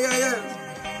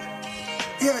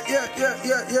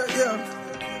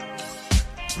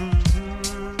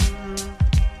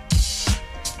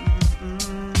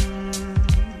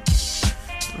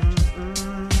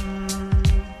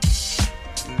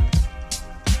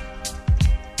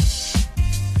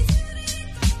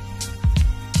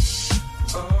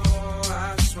 Oh,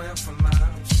 I swam for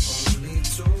miles, only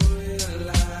to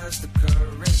realize the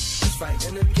current is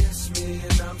fighting against me,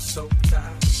 and I'm so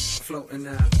tired, floating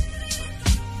out.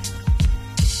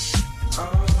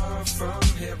 Oh, from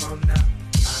here on out,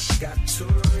 I got to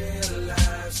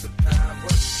realize the power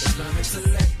is learning to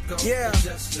let go. Yeah,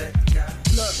 just let God.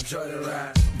 Look, enjoy the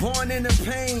ride. Born in the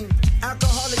pain,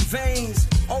 alcoholic veins,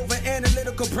 over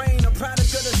analytical brain, a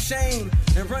product of the shame,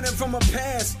 and running from a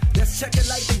past that's checking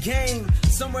like the game.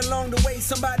 Somewhere along the way,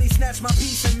 somebody snatched my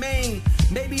peace and main.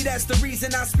 Maybe that's the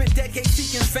reason I spent decades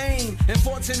seeking fame and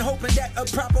fortune, hoping that a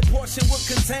proper portion would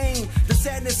contain the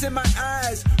sadness in my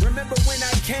eyes. Remember when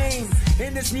I came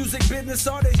in this music business,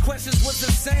 all the questions was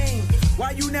the same.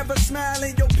 Why you never smile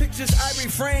in your pictures? I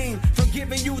refrain from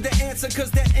giving you the answer, cause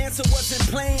that answer wasn't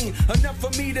plain enough for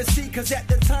me to see, cause at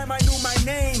the time I knew my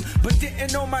name but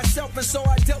didn't know myself, and so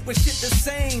I dealt with shit the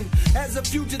same as a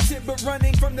fugitive, but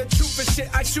running from the truth and shit.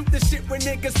 I shoot the shit with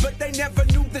niggas, but they never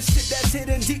knew the shit that's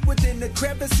hidden deep within the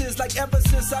crevices, like ever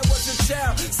since I was a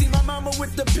child. See my mama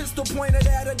with the pistol pointed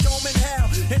at a dome and how,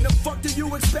 and the fuck did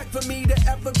you expect for me to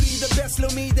ever be the best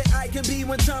little me that I can be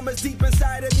when time is deep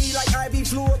inside of me like IV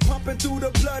fluid pumping through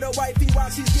the blood of wifey while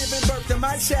she's giving birth to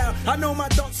my child? I know my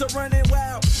thoughts are running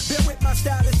wild. Bear with my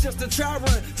style, it's just a trial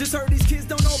run. Just heard these kids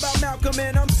don't know about Malcolm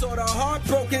and I'm sorta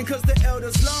heartbroken cause the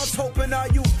elders lost hope in our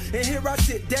youth. And here I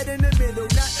sit dead in the middle,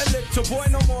 not a little boy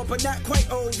no more, but not quite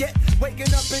old yet.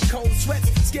 Waking up in cold sweats,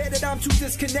 scared that I'm too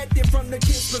disconnected from the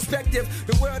kids' perspective.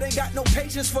 The world ain't got no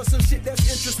patience for some shit that's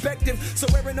introspective. So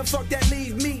where in the fuck that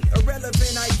leave me?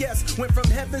 Irrelevant, I guess. Went from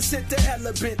heaven sent to hell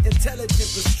bent, intelligent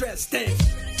but stressed. Damn.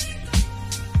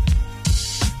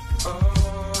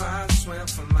 Oh, I swam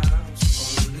for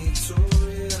miles, only to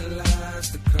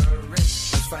realize the current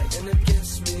is fighting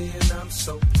against me, and I'm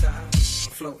so tired,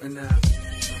 floating out.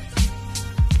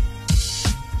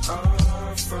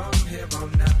 Oh, from here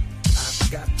on out,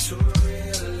 I've got to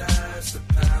realize the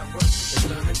power is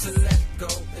learning to let go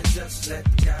and just let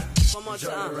God enjoy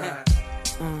the ride.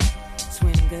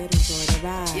 Swim good, enjoy the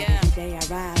ride. Yeah. Every day I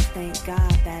rise, thank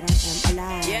God that I am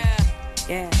alive.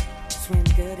 Yeah. Swim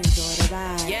good, enjoy the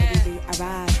ride. Yeah. Every day I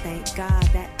rise, thank God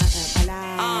that I am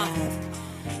alive.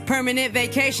 Permanent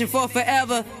vacation for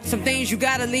forever. Some things you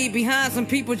gotta leave behind. Some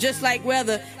people just like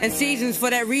weather and seasons. For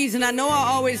that reason, I know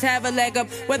I always have a leg up.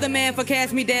 Weatherman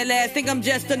forecast me dead last. Think I'm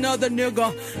just another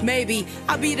nigga. Maybe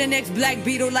I'll be the next Black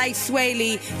Beatle like Sway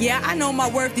Lee. Yeah, I know my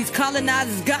worth. These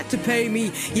colonizers got to pay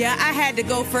me. Yeah, I had to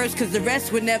go first cause the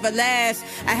rest would never last.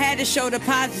 I had to show the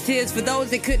positives for those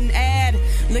that couldn't add.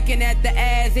 Looking at the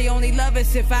ads, they only love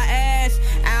us if I ask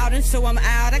out, and so I'm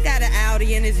out. I got an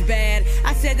Audi and it's bad.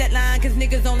 I said that line cause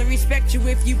niggas only respect you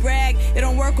if you brag. It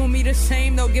don't work on me the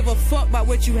same, don't give a fuck about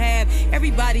what you have.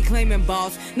 Everybody claiming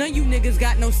boss, none of you niggas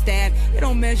got no staff. It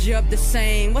don't measure up the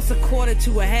same. What's a quarter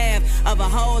to a half of a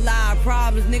whole lot of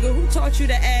problems? Nigga, who taught you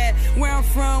to add? Where I'm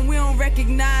from, we don't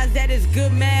recognize that it's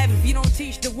good math if you don't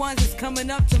teach the ones that's coming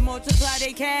up to multiply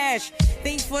their cash.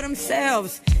 Think for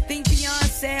themselves, think beyond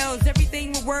sales. Everything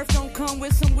with worth don't come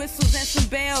with some whistles and some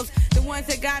bells. The ones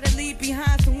that gotta leave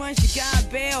behind, some ones you gotta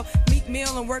bail. Meek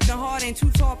Mill and working hard ain't too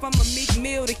tall from a Meek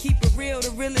Mill. To keep it real, the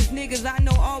realest niggas I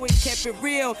know always kept it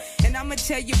real. And I'ma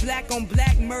tell you, black on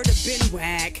black murder been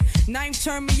whack. Ninth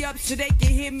turn me up so they can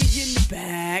hit me in the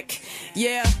back.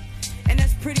 Yeah. And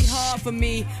that's pretty hard for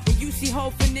me when you see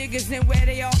hope for niggas and where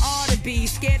they all ought to be.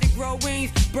 Scared to grow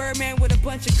wings, Birdman with a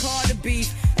bunch of Carter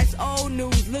beef. That's old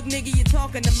news. Look, nigga, you're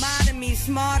talking to modern me,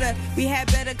 smarter. We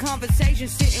had better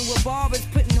conversations sitting with barbers,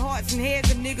 putting hearts in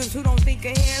heads of niggas who don't think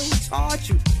ahead. Who taught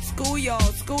you? Schoolyard.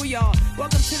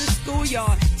 Welcome to the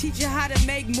schoolyard. Teach you how to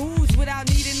make moves without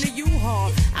needing the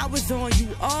U-Haul. I was on you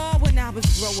all when I was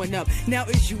growing up. Now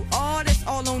it's you all that's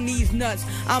all on these nuts.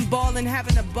 I'm ballin',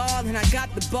 having a ball, and I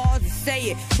got the balls to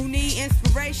say it. Who need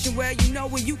inspiration? Well, you know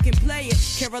where you can play it.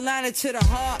 Carolina to the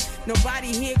heart. Nobody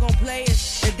here gon' play it.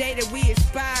 The day that we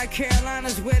expire,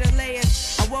 Carolina's where the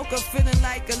layers. I woke up feeling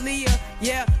like Aaliyah.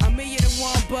 Yeah,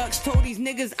 $1,000,001. Told these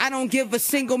niggas I don't give a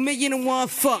single $1,000,001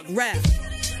 fuck. Rap.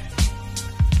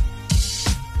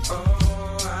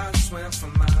 Oh, I swam for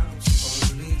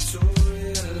miles, only to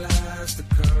realize the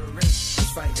current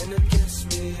is fighting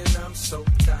against me, and I'm so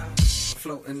tired,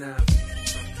 floating out.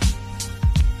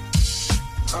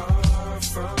 Oh,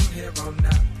 from here on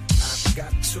out, I've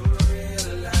got to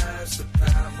realize the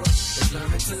power is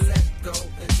learning to let go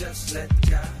and just let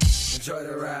God enjoy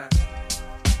the ride.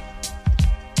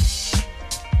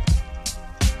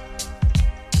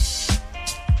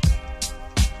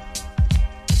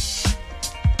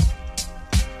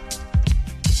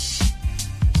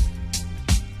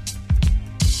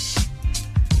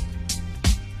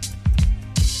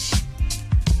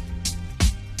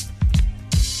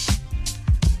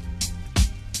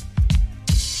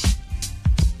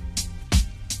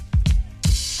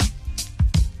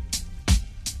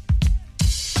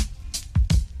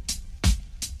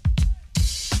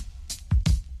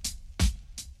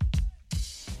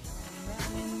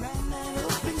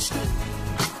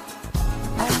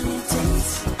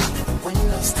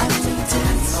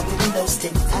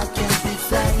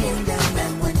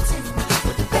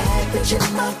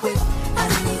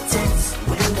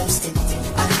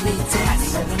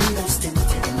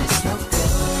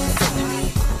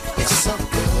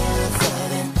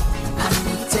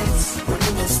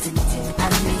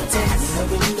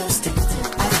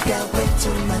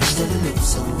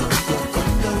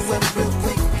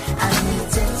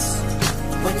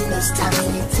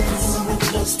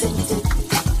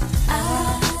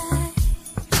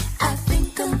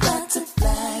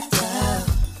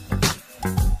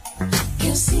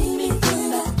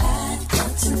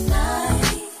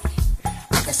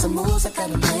 Some moves I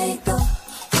gotta make though.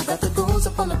 Who got the goons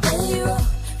up on the payroll?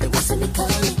 They wasn't me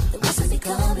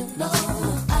coming, no.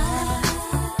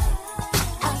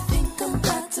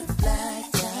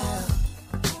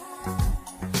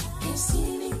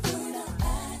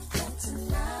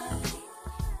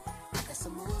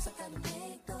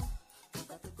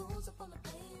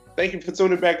 Thank you for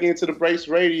tuning back into the Brace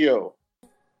Radio.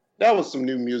 That was some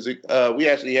new music. We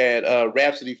actually had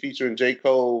Rhapsody featuring J.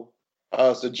 Cole,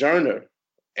 Sojourner,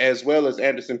 as well as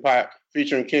Anderson .Paak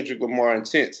featuring Kendrick Lamar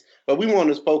Intense. But we want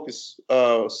to focus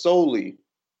solely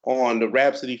on the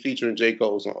Rhapsody featuring J.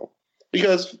 Cole song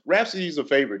because Rhapsody's a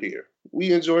favorite here.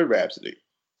 We enjoy Rhapsody,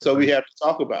 so we have to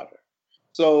talk about her.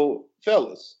 So,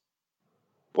 fellas,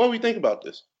 what do we think about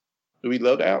this? Do we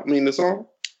love the song?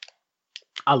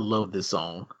 I love this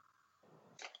song.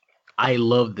 I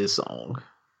love this song.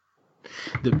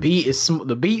 The beat is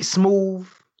smooth.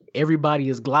 Everybody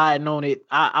is gliding on it.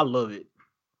 I love it.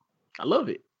 I love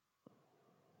it.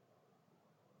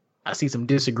 I see some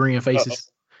disagreeing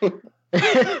faces.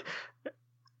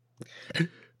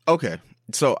 Okay.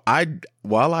 So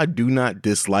while I do not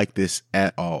dislike this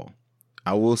at all,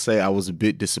 I will say I was a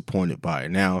bit disappointed by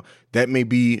it. Now, that may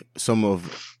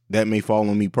fall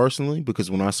on me personally,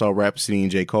 because when I saw Rhapsody and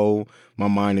J. Cole, my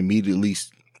mind immediately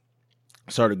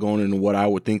started going into what I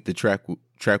would think the track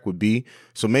would be.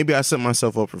 So maybe I set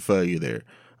myself up for failure there.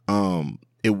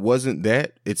 It wasn't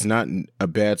that. It's not a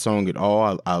bad song at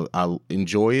all. I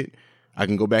enjoy it. I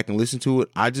can go back and listen to it.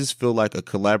 I just feel like a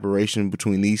collaboration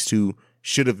between these two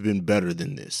should have been better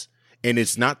than this. And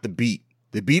it's not the beat.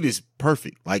 The beat is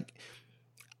perfect. Like,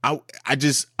 I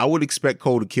would expect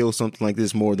Cole to kill something like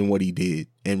this more than what he did.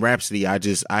 And Rhapsody, I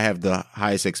have the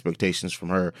highest expectations from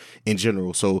her in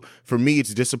general. So for me,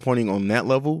 it's disappointing on that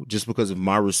level just because of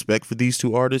my respect for these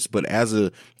two artists. But as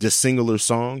a just singular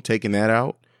song, taking that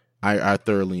out, I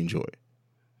thoroughly enjoy it.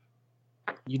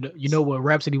 You know what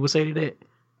Rhapsody would say to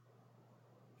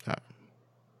that?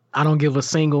 I don't give a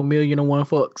single $1,000,001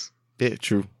 fucks. Yeah,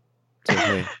 true. So,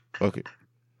 hey, fuck it.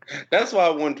 That's why I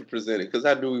wanted to present it, because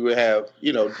I knew we would have,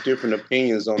 different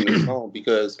opinions on this song,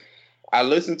 because I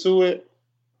listened to it.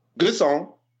 Good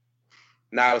song.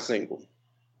 Not a single.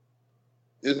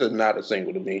 This is not a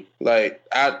single to me. Like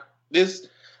Hayes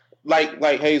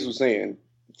was saying,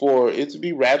 for it to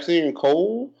be Rhapsody and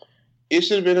Cole, it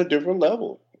should have been a different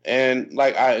level. And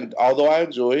although I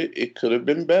enjoy it, it could have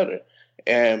been better.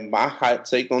 And my hot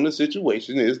take on the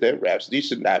situation is that Rhapsody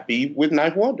should not be with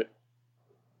Ninth Wonder.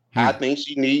 I think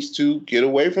she needs to get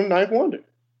away from Ninth Wonder.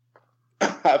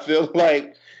 I feel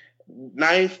like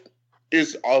Ninth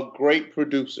is a great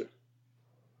producer,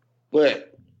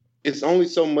 but it's only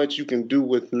so much you can do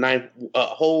with a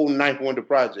whole Ninth Wonder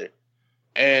project.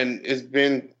 And it's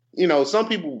been, some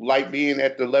people like being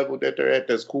at the level that they're at.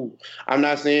 That's cool. I'm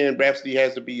not saying Rhapsody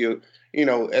has to be at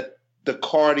the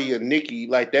Cardi or Nicki,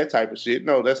 like that type of shit.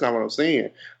 No, that's not what I'm saying.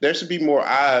 There should be more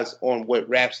eyes on what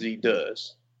Rhapsody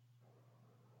does.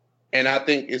 And I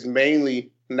think it's mainly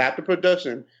not the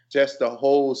production, just the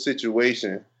whole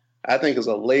situation. I think as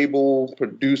a label,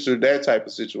 producer, that type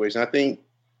of situation, I think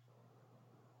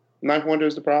Ninth Wonder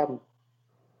is the problem.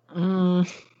 I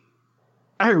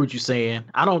heard what you're saying.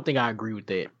 I don't think I agree with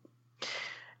that.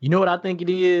 You know what I think it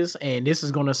is? And this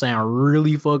is going to sound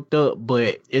really fucked up,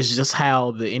 but it's just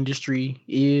how the industry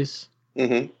is.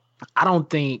 Mm-hmm. I don't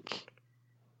think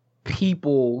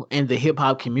people in the hip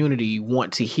hop community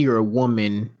want to hear a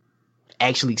woman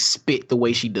actually spit the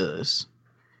way she does.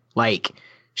 Like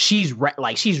she's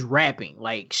rapping.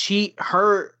 Like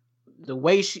the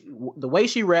way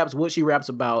she raps, what she raps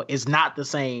about is not the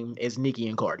same as Nicki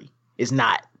and Cardi. It's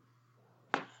not.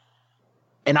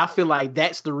 And I feel like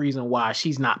that's the reason why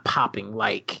she's not popping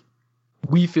like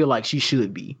we feel like she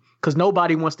should be. Because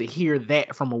nobody wants to hear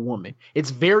that from a woman. It's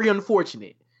very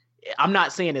unfortunate. I'm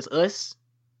not saying it's us,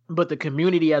 but the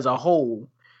community as a whole,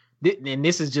 and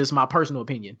this is just my personal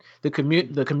opinion, the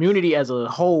community as a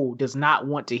whole does not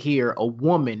want to hear a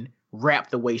woman rap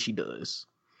the way she does.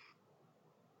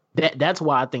 That's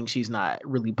why I think she's not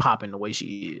really popping the way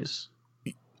she is.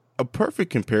 A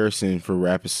perfect comparison for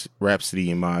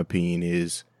Rhapsody, in my opinion,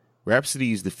 is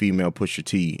Rhapsody is the female Pusha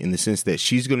T in the sense that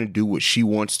she's going to do what she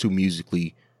wants to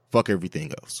musically, fuck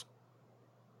everything else.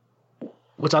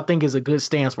 Which I think is a good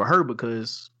stance for her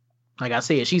because, like I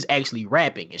said, she's actually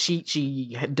rapping and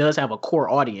she does have a core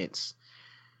audience.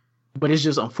 But it's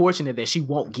just unfortunate that she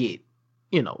won't get,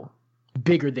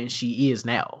 bigger than she is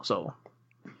now. So,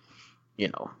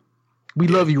 we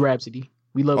love you, Rhapsody.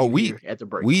 We love you here at the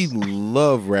break. We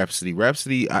love Rhapsody.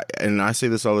 Rhapsody, and I say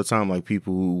this all the time, like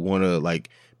people who want to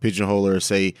pigeonhole her or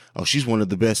say, oh, she's one of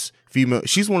the best female.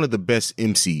 She's one of the best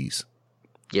MCs.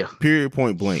 Yeah. Period,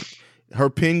 point blank. Her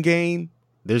pen game,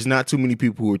 there's not too many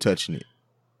people who are touching it.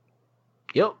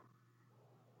 Yep.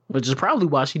 Which is probably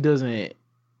why she doesn't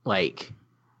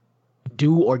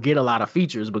do or get a lot of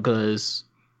features because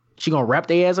she gonna wrap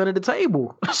their ass under the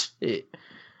table. Shit.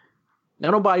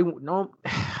 Now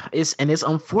it's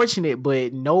unfortunate,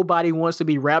 but nobody wants to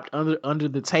be wrapped under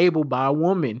the table by a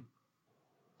woman.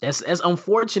 That's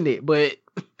unfortunate, but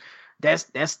that's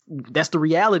the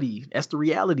reality. That's the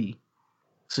reality.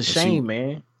 It's a shame,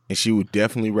 man. And she would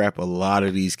definitely wrap a lot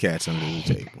of these cats under the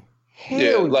table.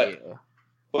 Hell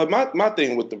But my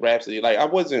thing with the Rhapsody, like, I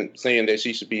wasn't saying that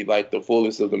she should be like the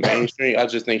fullest of the mainstream. I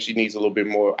just think she needs a little bit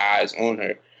more eyes on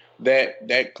her.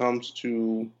 That comes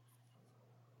to,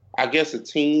 I guess, a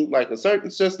team, like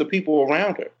it's just the people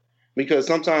around her. Because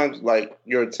sometimes, like,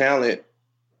 your talent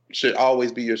should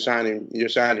always be your shining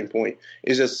point.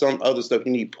 It's just some other stuff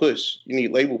you need push. You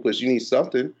need label push. You need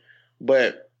something.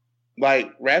 But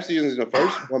like, Rhapsody isn't the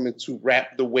first woman to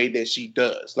rap the way that she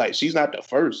does. Like, she's not the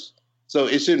first. So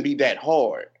it shouldn't be that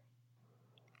hard.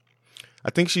 I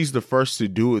think she's the first to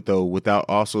do it, though, without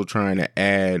also trying to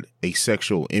add a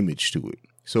sexual image to it.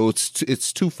 So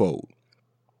it's twofold.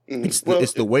 Mm-hmm.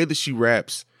 It's the way that she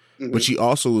raps, mm-hmm. but she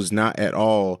also is not at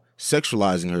all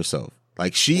sexualizing herself.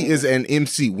 Like, she is an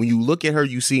MC. When you look at her,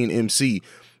 you see an MC.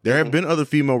 There have been other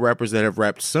female rappers that have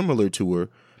rapped similar to her,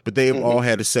 but they have all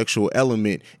had a sexual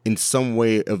element in some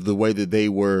way of the way that they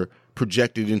were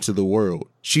projected into the world.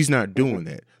 She's not doing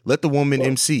that. Let the woman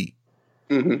MC.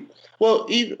 Mm-hmm. Well,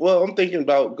 I'm thinking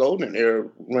about golden era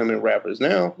women rappers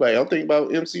now. Like, I'm thinking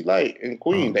about MC Lyte and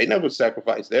Queen. They never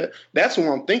sacrificed that. That's what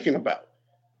I'm thinking about.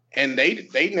 And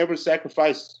they never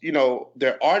sacrificed,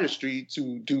 their artistry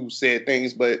to do said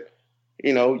things. But,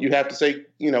 you have to say,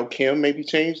 Kim maybe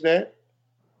changed that.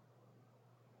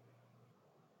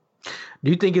 Do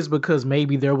you think it's because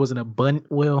maybe there was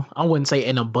I wouldn't say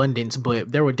an abundance,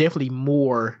 but there were definitely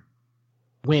more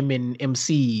women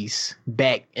MCs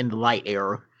back in the Lyte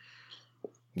era?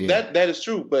 Yeah. That is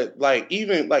true, but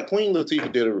even Queen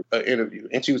Latifah did an interview,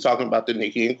 and she was talking about the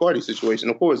Nicki and Cardi situation.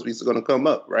 Of course, it's going to come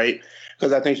up, right?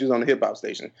 Because I think she was on the hip hop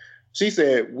station. She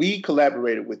said we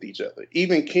collaborated with each other.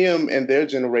 Even Kim and their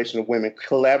generation of women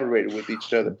collaborated with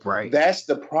each other. Right. That's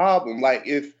the problem. Like,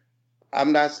 if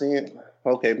I'm not saying,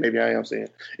 okay, maybe I am saying,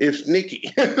 if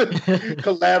Nicki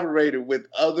collaborated with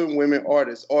other women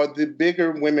artists, or the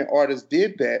bigger women artists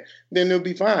did that, then it'll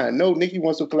be fine. No, Nicki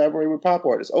wants to collaborate with pop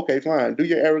artists. Okay, fine. Do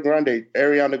your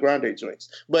Ariana Grande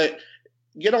joints. But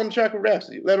get on the track with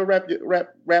Rhapsody. Let her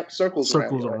rap circles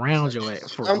around your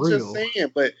ass. I'm real. Just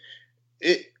saying, but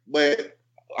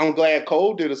I'm glad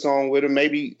Cole did a song with her.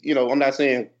 Maybe, I'm not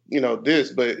saying,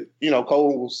 this, but,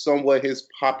 Cole, somewhat his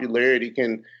popularity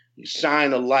can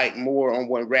shine a light more on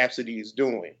what Rhapsody is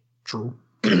doing. True.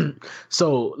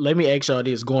 So let me ask y'all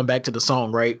this, going back to the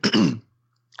song, right?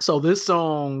 So this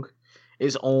song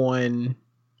is on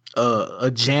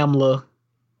a Jamla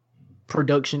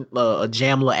production, a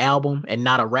Jamla album, and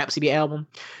not a Rhapsody album.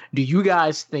 Do you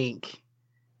guys think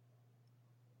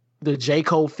the J.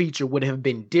 Cole feature would have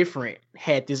been different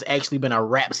had this actually been a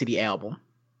Rhapsody album?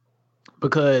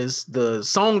 Because the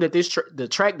song that the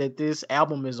track that this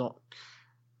album is on,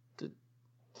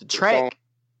 the track,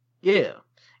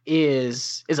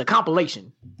 is a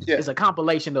compilation. Yeah. It's a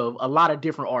compilation of a lot of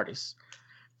different artists.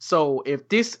 So if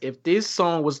this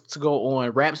song was to go on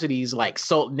Rhapsody's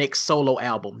next solo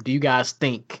album, do you guys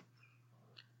think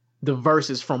the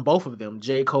verses from both of them,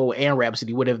 J. Cole and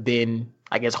Rhapsody, would have been,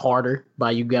 I guess, harder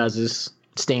by you guys'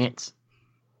 stance?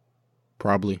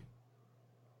 Probably.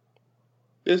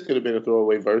 This could have been a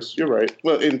throwaway verse. You're right.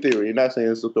 Well, in theory, you're not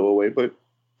saying it's a throwaway, but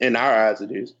in our eyes,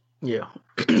 it is. Yeah.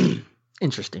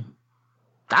 Interesting.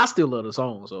 I still love the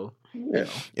song, so. Yeah.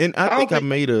 And I think I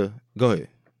made a... Go ahead.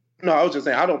 No, I was just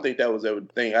saying, I don't think that was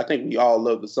everything. I think we all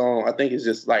love the song. I think it's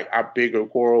just our bigger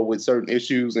quarrel with certain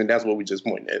issues, and that's what we just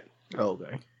pointed at.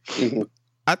 Okay. Mm-hmm.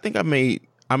 I think I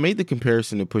made the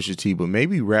comparison to Pusha T, but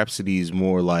maybe Rhapsody is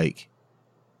more like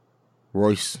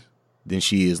Royce than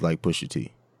she is like Pusha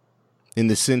T. In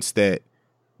the sense that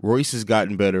Royce has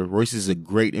gotten better. Royce is a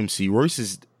great MC. Royce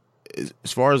is,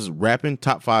 as far as rapping,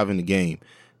 top 5 in the game,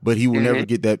 but he will never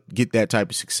get that type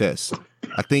of success.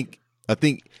 I think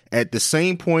at the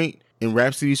same point in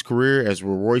Rhapsody's career as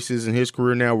where Royce is in his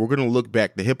career now, we're going to look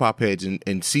back, the hip hop heads,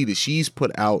 and see that she's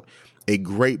put out a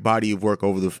great body of work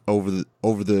over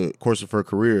the course of her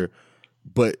career,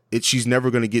 but she's never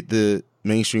going to get the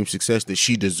mainstream success that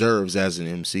she deserves as an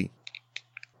MC.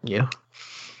 Yeah.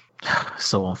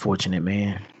 So unfortunate,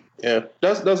 man. Yeah,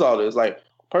 that's all it is.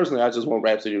 Personally, I just want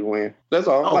Rhapsody to win. That's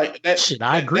all. I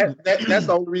agree. That's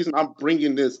the only reason I'm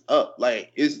bringing this up.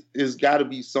 It's got to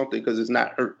be something because it's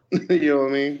not her. You know what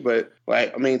I mean? But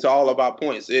to all of our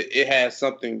points, it has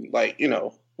something.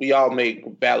 We all make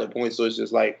valid points, so it's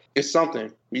just it's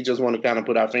something. We just want to kind of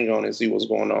put our finger on it and see what's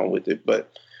going on with it.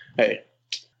 But hey,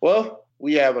 well,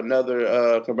 we have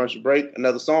another commercial break,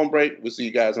 another song break. We'll see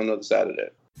you guys on the other side of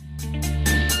that.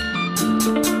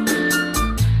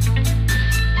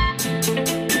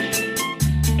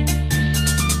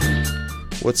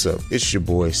 What's up? It's your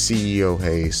boy, CEO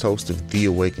Hayes, host of The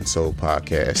Awakened Soul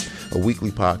Podcast, a weekly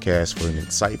podcast for an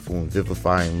insightful and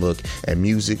vivifying look at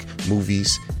music,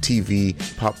 movies, TV,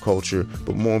 pop culture,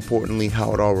 but more importantly,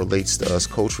 how it all relates to us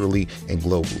culturally and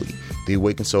globally. The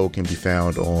Awakened Soul can be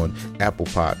found on Apple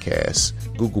Podcasts,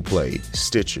 Google Play,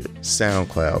 Stitcher,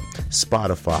 SoundCloud,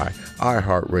 Spotify,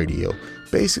 iHeartRadio.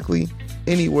 Basically,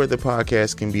 anywhere the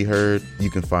podcast can be heard, you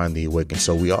can find The Awakened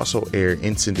Soul. We also air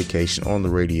in syndication on the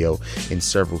radio in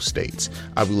several states.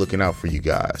 I'll be looking out for you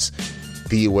guys.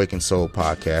 The Awakened Soul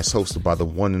Podcast, hosted by the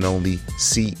one and only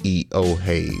CEO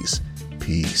Hayes.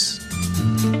 Peace.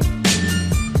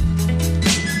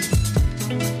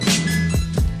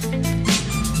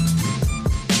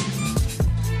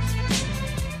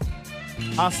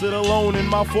 I sit alone in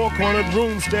my four-cornered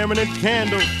room staring at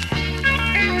candles.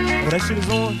 Oh, that shit is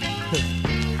on?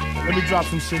 Let me drop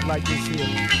some shit like this here.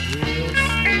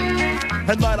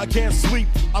 At night I can't sleep,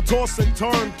 I toss and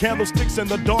turn. Candlesticks in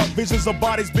the dark, visions of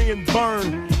bodies being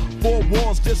burned. Four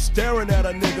walls just staring at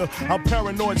a nigga. I'm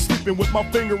paranoid, sleeping with my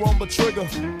finger on the trigger.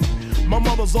 My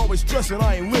mother's always stressing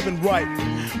I ain't living right,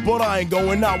 but I ain't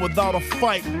going out without a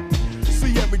fight.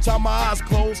 See, every time my eyes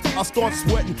close, I start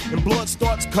sweating and blood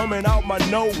starts coming out my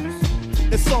nose.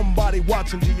 It's somebody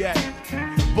watching the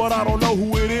act, but I don't know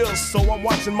who it is, so I'm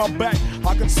watching my back.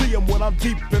 I can see him when I'm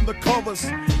deep in the covers.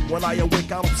 When I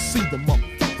awake, I don't see the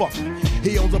motherfucker.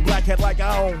 He owns a black hat like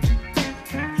I own,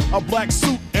 a black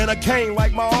suit and a cane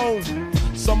like my own.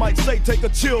 Some might say take a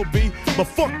chill, B, but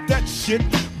fuck that shit.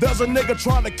 There's a nigga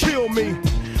trying to kill me.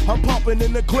 I'm popping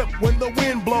in the clip when the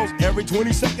wind blows. Every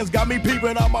 20 seconds got me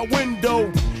peeping out my window.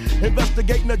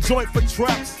 Investigating the joint for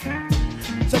traps.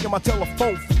 Checking my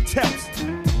telephone for taps.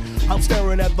 I'm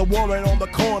staring at the woman on the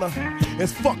corner.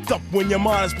 It's fucked up when your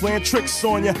mind is playing tricks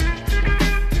on you.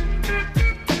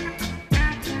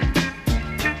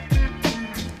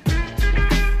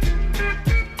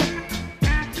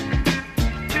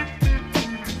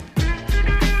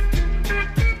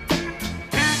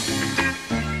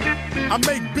 I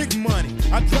make big money,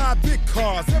 I drive big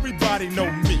cars, everybody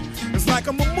know me. It's like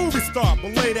I'm a movie star,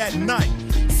 but late at night,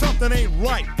 something ain't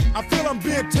right. I feel I'm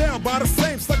being tailed by the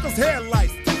same sucker's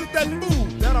headlights. Is it that fool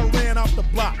that I ran off the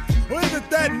block? Or is it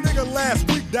that nigga last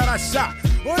week that I shot?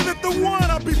 Or is it the one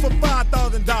I beat for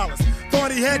 $5,000?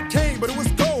 Thought he had cane, but it was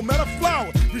gold, met a flower.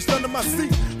 Reached under my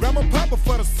seat, grabbed my papa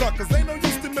for the suckers. Ain't no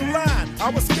use to me lying, I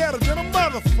was scared than a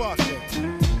motherfucker.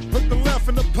 Hook the left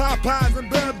in the Popeyes and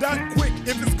bail down quick.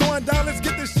 If it's going down, let's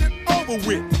get this shit over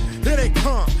with. Here they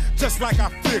come, just like I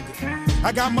figured.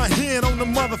 I got my hand on the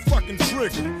motherfucking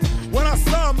trigger. When I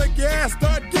saw him, make your ass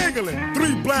start giggling.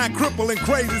 3 blind, crippling,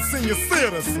 crazy senior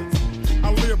citizens.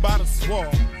 I live by the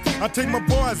swamp. I take my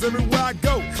boys everywhere I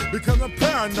go because I'm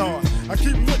paranoid. I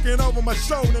keep looking over my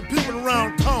shoulder and peeping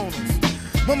around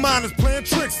corners. My mind is playing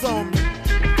tricks on me.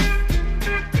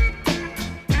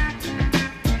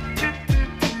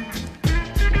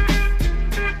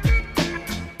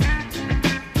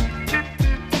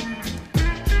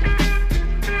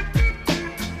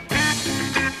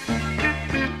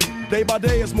 Day by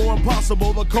day it's more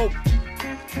impossible to cope.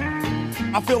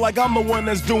 I feel like I'm the one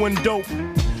that's doing dope.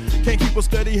 Can't keep a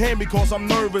steady hand because I'm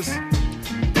nervous.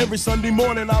 Every Sunday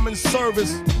morning I'm in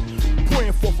service,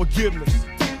 praying for forgiveness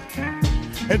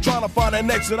and trying to find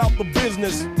an exit out the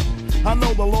business. I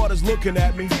know the Lord is looking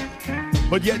at me,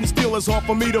 but yet and still it's hard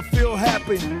for me to feel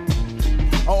happy.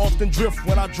 I often drift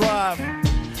when I drive,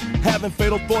 having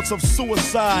fatal thoughts of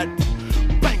suicide.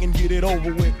 Bang and get it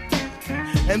over with.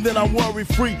 And then I'm worry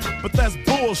free, but that's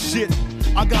bullshit.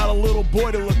 I got a little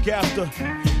boy to look after,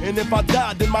 and if I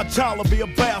die, then my child will be a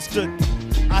bastard.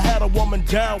 I had a woman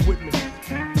down with me,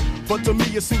 but to me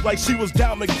it seemed like she was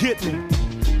down to get me.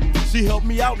 She helped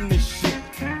me out in this shit,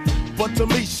 but to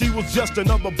me she was just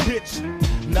another bitch.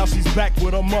 Now she's back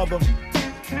with her mother.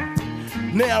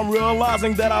 Now I'm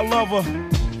realizing that I love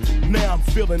her. Now I'm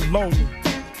feeling lonely.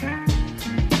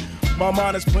 My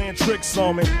mind is playing tricks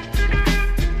on me.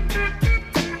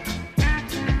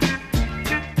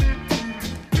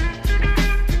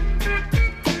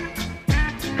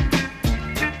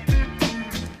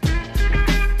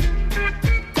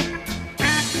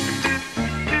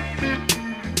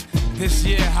 This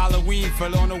year Halloween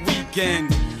fell on a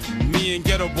weekend. Me and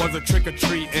Ghetto Boys are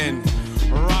trick-or-treating,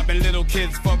 robbing little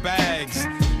kids for bags,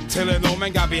 till an old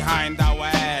man got behind our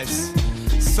ass.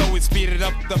 So we speeded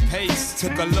up the pace,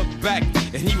 took a look back,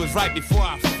 and he was right before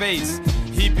our face.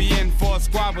 He be in for a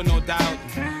squabble, no doubt,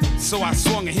 so I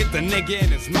swung and hit the nigga in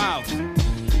his mouth.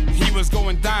 He was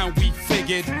going down, we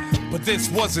figured, but this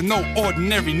wasn't no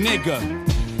ordinary nigga.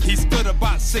 He stood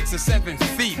about 6 or 7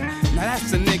 feet. Now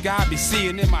that's the nigga I be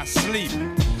seeing in my sleep.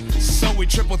 So we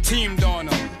triple teamed on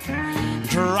him.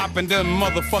 Dropping them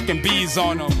motherfucking bees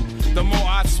on him. The more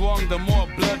I swung, the more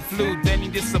blood flew. Then he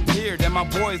disappeared, and my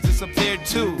boys disappeared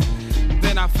too.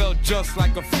 Then I felt just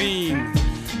like a fiend.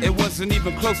 It wasn't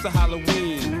even close to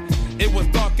Halloween. It was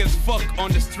dark as fuck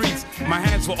on the streets. My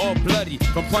hands were all bloody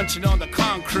from punching on the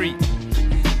concrete.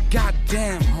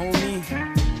 Goddamn, homie.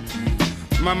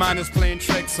 My mind is playing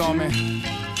tricks on me.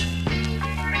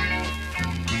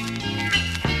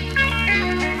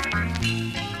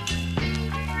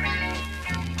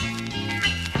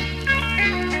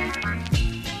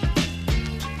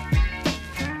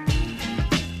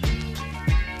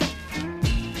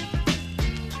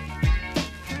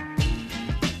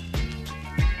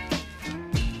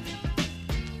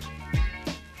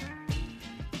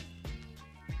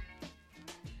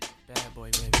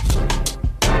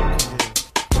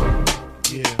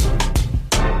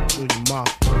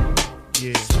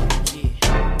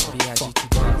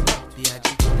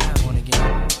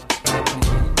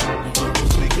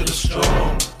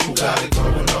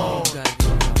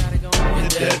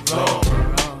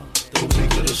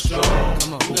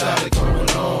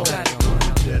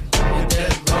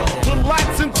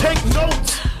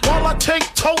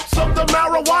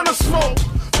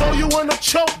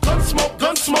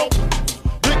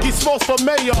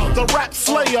 The rap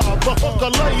slayer, the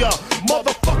hooker layer,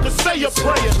 motherfucker say your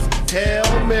prayers.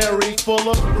 Hail Mary, full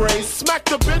of grace. Smack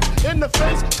the bitch in the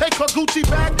face, take her Gucci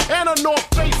bag and her North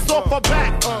Face off her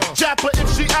back. Jap her if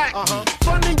she act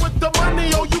funny with the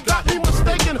money. Oh, you got me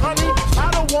mistaken, honey.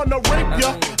 I don't wanna rape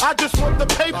ya, I just want the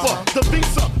paper, the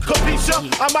visa, capisha.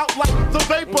 I'm out like the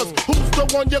vapors. Who's the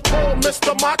one you call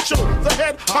Mr. Macho? The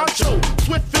head honcho,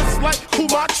 swift fist like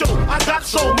Kumacho. I got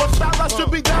so much style, I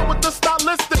should be down with the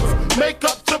stylistics. Make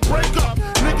up to break up,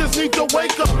 niggas need to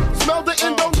wake up. Smell the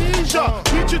Indonesia,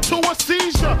 beat you to a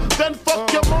seizure. Then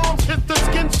fuck your moms, hit the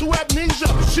skin to amnesia.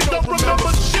 She don't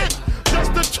remember shit,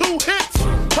 just the 2 hits.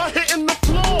 Her hitting the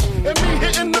floor, and me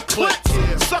hitting the clits.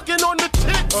 Sucking on the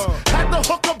tits, had the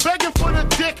hooker begging for the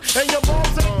dick. And your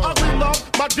mom's ain't ugly, love,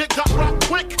 my dick got rocked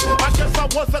quick. I guess I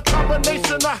was a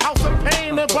combination of House of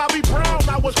Pain and Bobby Brown.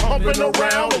 I was humping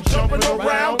around and jumping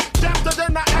around. After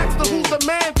then I asked her who's the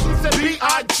man, she said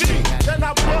B.I.G. Then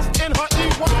I bust in her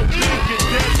E.Y.E. Get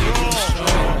dead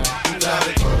wrong. You got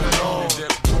it going on.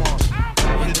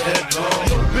 Get dead wrong.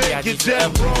 Yo, big, get dead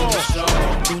wrong.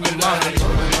 You got it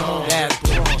going on. Get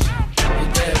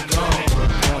dead wrong.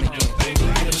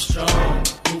 Get strong.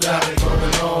 You got it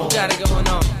going on. You got it going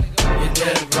on. Get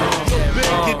dead wrong. Yo,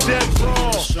 big, get dead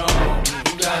wrong.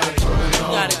 You got it going on. You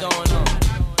got it going on.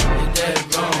 Get dead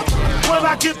wrong. When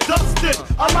I get dusted,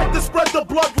 I like to spread the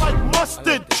blood like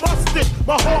mustard. Trust it,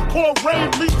 my hardcore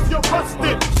rain leaves you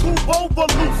rusted. Move over,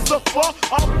 Lucifer,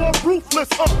 I'm more ruthless.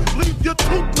 Leave you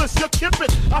toothless, you kip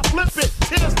it, I flip it.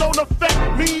 Tears don't affect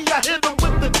me, I hit them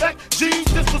with the tech. G,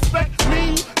 disrespect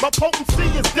me, my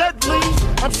potency is deadly.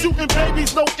 I'm shooting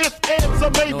babies, no ifs, ands,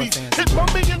 or maybes. Hit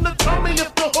mommy in the tummy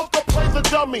if the hooker plays a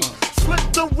dummy.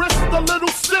 Slit the wrist, a little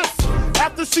sis.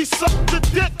 After she sucked the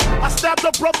dick, I stabbed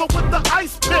her brother with the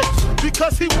ice pick.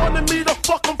 Because he wanted me to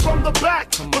fuck him from the back.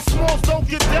 But Smalls don't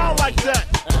get down like that.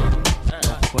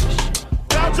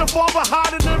 Found your father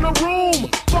hiding in a room.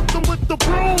 Fucked him with the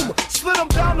broom. Slid him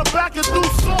down the back and threw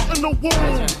salt in the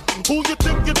wound. Who you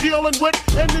think you're dealing with?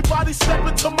 Anybody step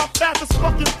into my path is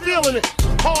fucking feeling it.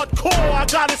 Hardcore, I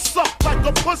got it sucked like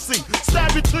a pussy.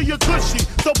 Stab it till you're gushy,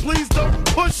 so please don't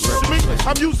push me.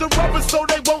 I'm using rubber so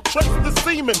they won't trace the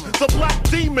semen. The black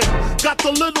demon got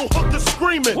the little hooker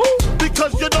screaming.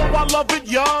 Because you know I love it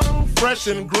young, fresh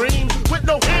and green, with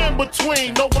no hand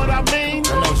between. Know what I mean?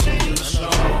 You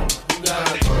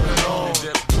got it going on.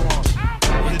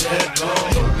 You're dead wrong.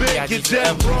 You're big, you're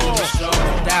dead wrong.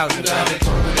 You got it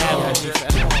going on. You're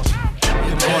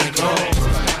dead wrong.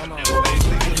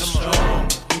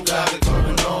 You got it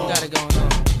going on.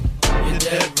 You're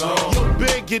dead wrong. You're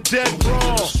big, you're dead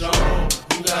wrong.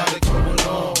 You got it going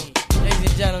on. Ladies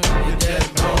and gentlemen, you're dead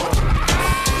wrong.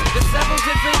 There's several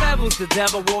different levels to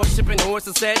devil worshiping,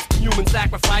 horses, sex, human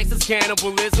sacrifices,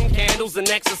 cannibalism, candles and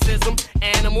exorcism,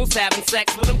 animals having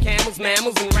sex with them, camels,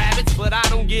 mammals and rabbits. But I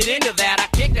don't get into that, I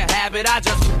kick the habit. I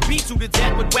just beat you to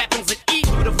death with weapons that eat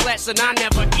through the flesh. And I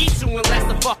never eat you unless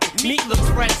the fucking meat looks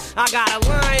fresh. I got a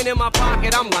lion in my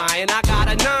pocket, I'm lying. I got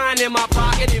a 9 in my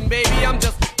pocket, and baby, I'm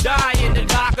just dying. The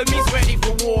cock of me's ready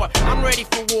for war, I'm ready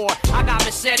for war. I got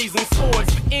machetes and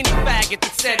swords for any faggot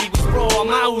that said he was raw.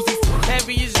 My Uzi's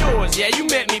heavy as yours, yeah, you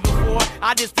met me before.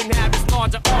 I just didn't have this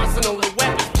larger arsenal of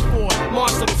weapons before.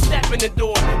 Marshall, step in the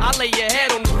door, I lay your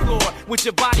head on the floor with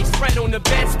your body spread on the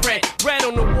bedspread. Red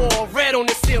on the wall, red on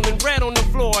the ceiling, red on the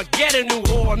floor. Get a new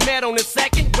whore, met on the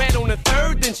second, red on the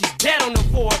third, then she's dead on the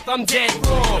I'm dead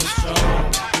wrong. You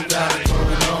got it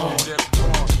going on. You're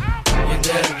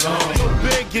dead wrong. You're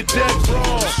big, you're dead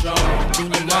wrong. You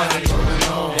got it going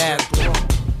on. You're dead wrong.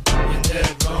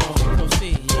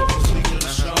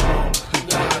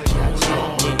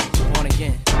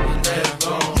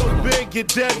 You're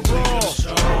dead wrong.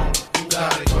 You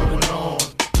got it going on.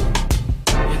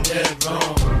 You're dead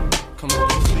wrong. Come on,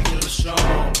 speaking of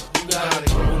Sean. You got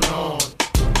it going on.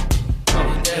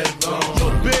 You're dead wrong.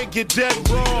 You're big, you're dead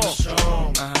wrong. You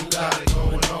got it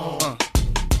going on.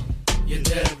 You're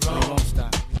dead wrong. Won't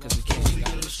stop because we can't speak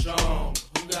of Sean.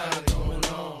 You got it going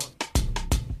on.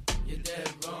 You're dead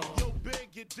wrong. You're big,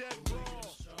 you're dead wrong.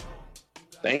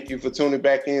 Thank you for tuning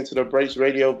back into the Breaks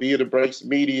Radio via the Breaks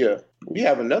Media. We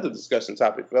have another discussion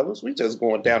topic, fellas. We just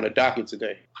going down the docket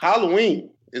today. Halloween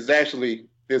is actually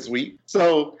this week.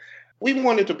 So we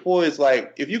wanted to poise,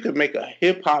 like, if you could make a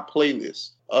hip-hop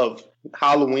playlist of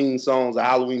Halloween songs, or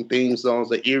Halloween theme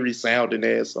songs, or eerie sounding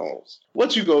ass songs,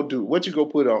 what you go do? What you go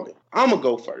put on it? I'm going to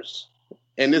go first.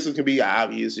 And this can be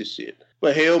obvious as shit.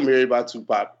 But Hail Mary by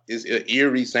Tupac is an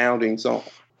eerie sounding song.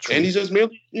 True. And he's just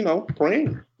merely,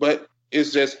 praying. But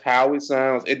it's just how it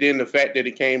sounds. And then the fact that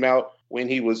it came out when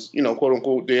he was, quote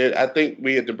unquote dead. I think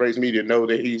we at the Breaks Media know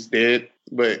that he's dead,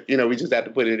 but, we just have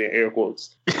to put it in air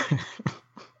quotes.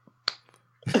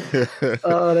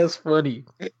 Oh, that's funny.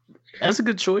 That's a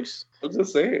good choice. I'm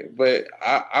just saying. But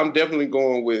I'm definitely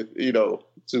going with,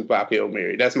 Tupac Hail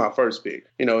Mary. That's my first pick.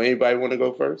 Anybody want to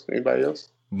go first? Anybody else?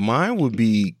 Mine would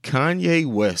be Kanye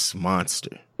West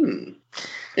Monster.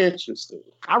 Interesting.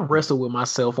 I wrestled with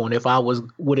myself on if I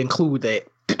would include that.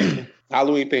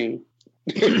 Halloween theme.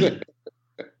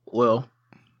 Well,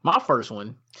 my first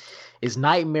one is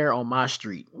Nightmare on My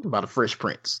Street by the Fresh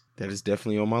Prince. That is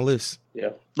definitely on my list.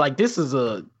 Yeah. This is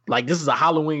a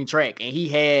Halloween track, and he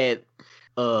had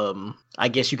I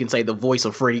guess you can say the voice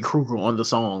of Freddy Krueger on the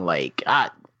song. I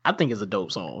think it's a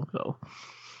dope song. So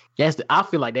I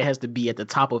feel like that has to be at the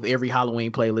top of every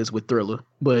Halloween playlist with Thriller.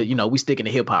 But we sticking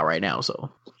to hip hop right now, so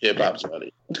hip hop's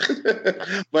funny.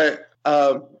 But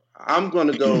I'm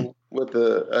gonna go with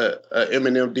the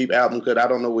Eminem Deep album because I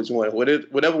don't know which one.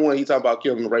 Whatever one he talking about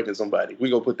killing and raping somebody,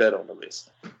 we gonna put that on the list.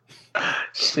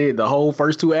 Shit, the whole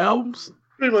first two albums?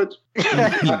 Pretty much.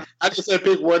 I just said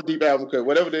pick one Deep album cut,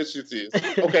 whatever that shit is.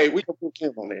 Okay, we can put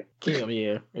Kim on there. Kim,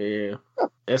 yeah.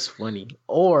 That's funny.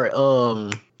 Or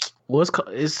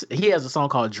he has a song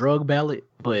called Drug Ballad,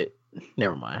 but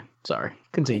never mind. Sorry.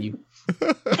 Continue.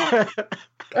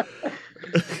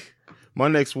 My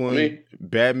next one,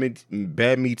 Bad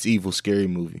Meets Evil Scary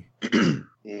Movie.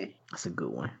 That's a good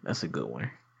one.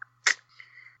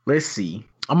 Let's see.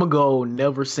 I'm going to go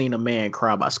Never Seen a Man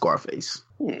Cry by Scarface.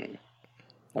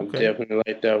 I definitely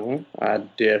like that one. I'm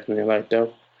trying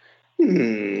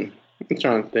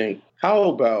to think. How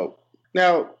about,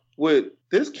 now, would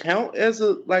this count as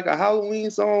a Halloween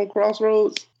song,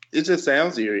 Crossroads? It just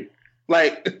sounds eerie.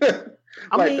 I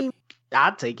mean,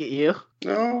 I'd take it, yeah.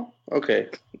 No? Okay.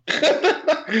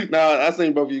 No, I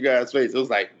seen both of you guys' face. It was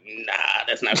like, nah,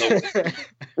 that's not going to work.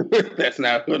 That's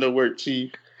not going to work,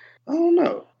 Chief. I don't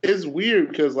know. It's weird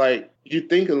because, you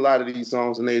think a lot of these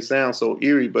songs and they sound so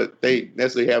eerie, but they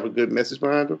necessarily have a good message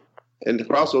behind them. And the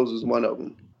Crossroads is one of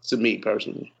them, to me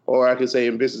personally. Or I could say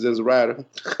Ambitious as a Rider.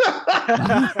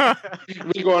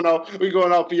 we going off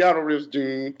piano riffs.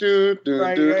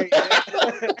 Right.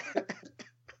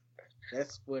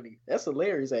 That's funny. That's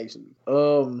hilarious, actually.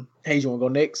 Hey, you want to go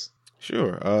next?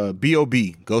 Sure.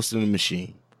 B.O.B. Ghost in the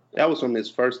Machine. That was from his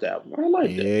first album. I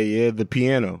like that. Yeah, the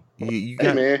piano. You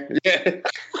got... Hey, man. Yeah.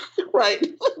 Right.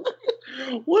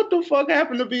 What the fuck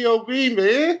happened to B.O.B.,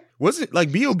 man? Was it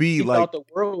B.O.B. He thought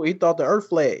the earth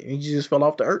flat. He just fell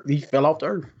off the earth. He fell off the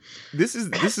earth. This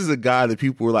is a guy that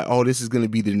people were like, oh, this is going to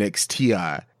be the next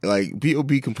T.I.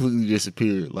 B.O.B. completely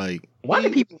disappeared. Why do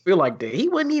people feel like that? He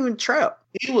wasn't even trap.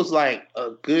 He was a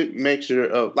good mixture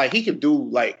of, he could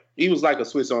do, he was like a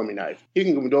Swiss Army knife. He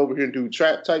can go over here and do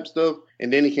trap type stuff,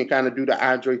 and then he can kind of do the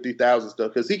Andre 3000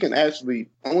 stuff, because he can actually,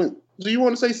 do you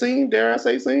want to say sing? Dare I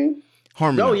say sing?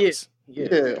 Harmonize. Oh,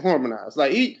 yeah, harmonize.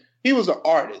 He was an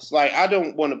artist. I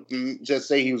don't want to just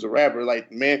say he was a rapper.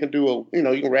 Man can do he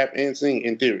can rap and sing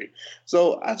in theory.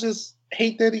 So I just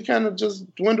hate that he kind of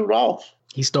just dwindled off.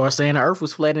 He started saying the earth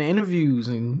was flat in interviews,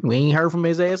 and we ain't heard from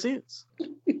his ass since.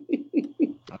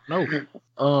 No.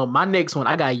 My next one,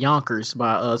 I got Yonkers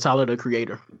by Tyler, the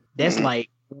Creator. That's one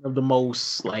of the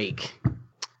most let's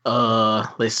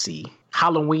see,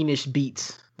 Halloweenish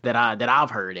beats that I've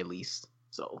heard at least.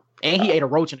 So, and he ate a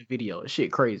roach in the video.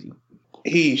 Shit, crazy.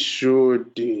 He sure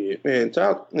did, man.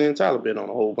 Tyler been on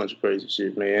a whole bunch of crazy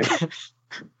shit, man.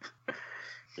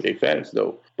 Big facts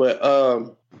though. But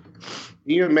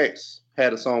DMX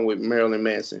had a song with Marilyn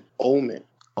Manson, Omen.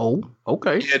 Oh,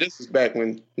 okay. Yeah, this is back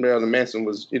when Marilyn Manson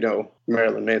was,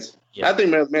 Marilyn Manson. Yeah. I think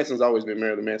Marilyn Manson's always been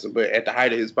Marilyn Manson, but at the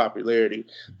height of his popularity,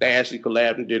 they actually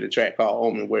collabed and did a track called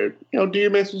Omen where,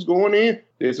 DMX was going in.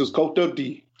 This was Coked Up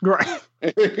D. Right.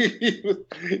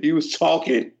 he was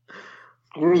talking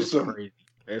gruesome.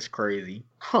 That's crazy.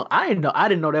 Huh, I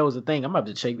didn't know that was a thing. I'm about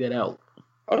to check that out.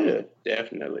 Oh, yeah,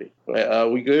 definitely. But,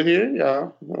 we good here,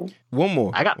 y'all? One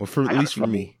more. At least for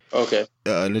me. Okay.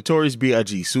 Notorious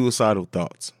B.I.G. Suicidal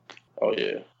Thoughts. Oh,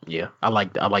 yeah. Yeah, I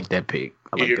like that pick.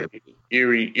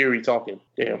 Eerie talking.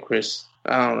 Damn, Chris.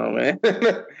 I don't know, man.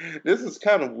 This is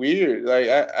kind of weird. Like,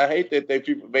 I hate that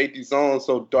people made these songs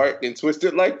so dark and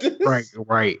twisted like this.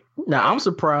 Right. Now, I'm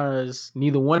surprised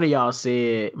neither one of y'all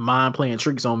said Mind Playing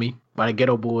Tricks on Me by the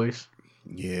Ghetto Boys.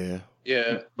 Yeah.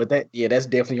 But that's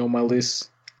definitely on my list.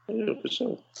 Yeah, for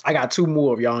sure. I got two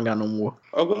more if y'all ain't got no more.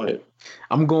 Oh, go ahead.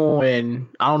 I'm going,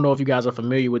 I don't know if you guys are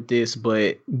familiar with this,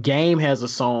 but Game has a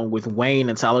song with Wayne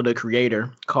and Tyler, the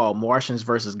Creator, called Martians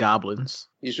vs. Goblins.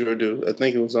 You sure do. I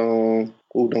think it was on,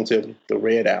 don't tell me, the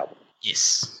Red Album.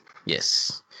 Yes.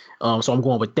 So I'm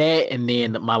going with that. And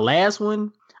then my last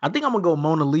one, I think I'm going to go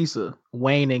Mona Lisa,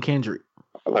 Wayne and Kendrick.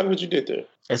 I like what you did there.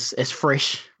 It's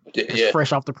fresh. Yeah. It's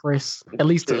fresh off the press, at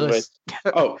least to us.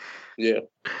 Oh, yeah.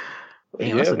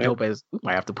 Damn, that's a dope ass. We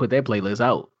might have to put that playlist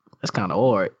out. That's kind of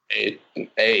hard.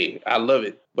 Hey, I love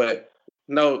it. But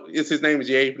no, his name is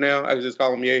Ye now. I can just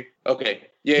call him Ye. Okay.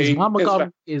 Ye. Is mama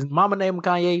name him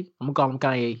Kanye? I'm going to call him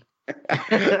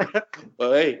Kanye.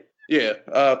 Well, hey. Yeah.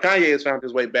 Kanye has found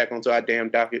his way back onto our damn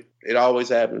docket. It always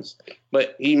happens.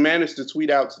 But he managed to tweet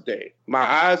out today. My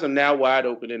eyes are now wide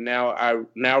open, and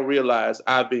I realize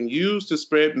I've been used to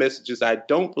spread messages I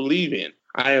don't believe in.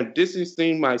 I am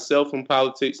distancing myself from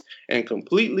politics and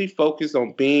completely focused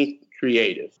on being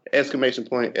creative. Exclamation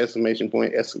point, exclamation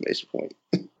point, exclamation point.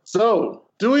 So,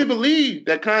 do we believe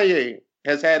that Kanye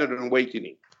has had an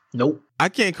awakening? Nope. I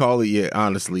can't call it yet,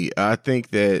 honestly. I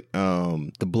think that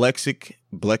the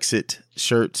Blexit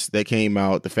shirts that came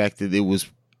out, the fact that it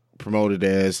was promoted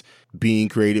as being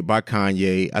created by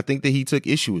Kanye, I think that he took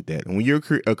issue with that. And when you're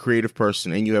a creative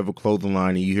person and you have a clothing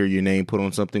line and you hear your name put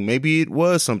on something, maybe it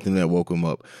was something that woke him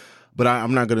up. But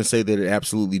I'm not going to say that it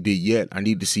absolutely did yet. I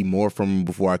need to see more from him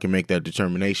before I can make that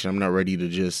determination. I'm not ready to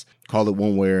just call it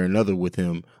one way or another with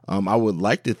him. I would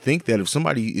like to think that if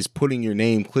somebody is putting your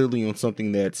name clearly on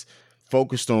something that's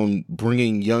focused on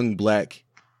bringing young black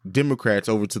Democrats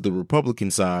over to the Republican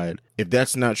side, if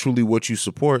that's not truly what you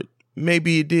support,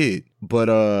 maybe it did. But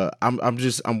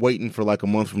I'm waiting for like a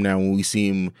month from now when we see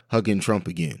him hugging Trump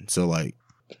again. So like,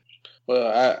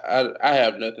 well, I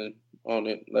have nothing on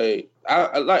it. Like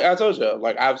I told you,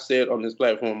 like I've said on this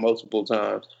platform multiple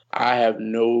times, I have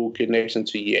no connection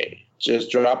to Ye.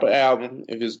 Just drop an album.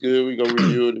 If it's good, we go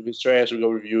review it. If it's trash, we go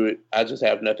review it. I just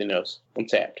have nothing else. I'm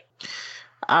tapped.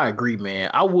 I agree, man.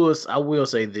 I will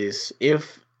say this.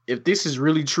 If this is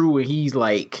really true and he's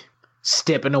like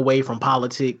stepping away from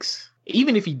politics,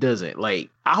 even if he doesn't, like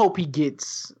I hope he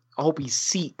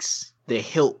seeks the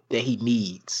help that he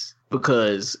needs,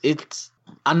 because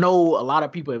I know a lot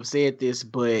of people have said this,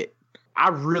 but I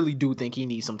really do think he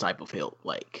needs some type of help.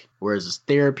 Like, whereas it's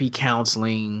therapy,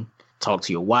 counseling, talk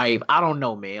to your wife. I don't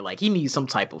know, man. Like, he needs some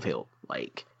type of help.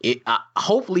 Like,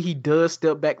 hopefully he does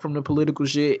step back from the political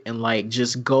shit and like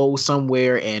just go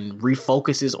somewhere and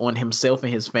refocuses on himself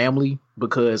and his family,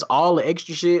 because all the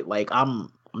extra shit, like I'm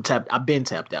tapped. I've been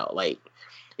tapped out. Like,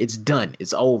 it's done.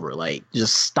 It's over. Like,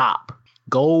 just stop.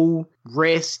 Go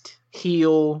rest,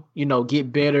 heal,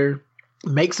 get better,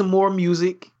 make some more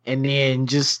music, and then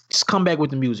just come back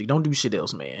with the music. Don't do shit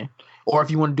else, man. Or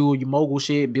if you want to do your mogul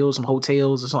shit, build some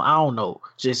hotels or something, I don't know.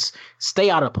 Just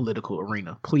stay out of political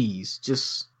arena, please.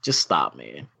 Just stop,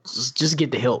 man. Just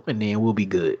get the help, and then we'll be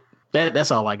good.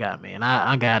 That's all I got, man.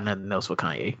 I got nothing else for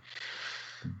Kanye.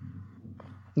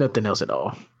 Nothing else at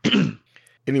all.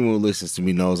 Anyone who listens to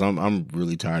me knows I'm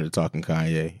really tired of talking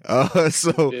Kanye.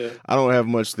 So yeah. I don't have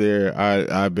much there.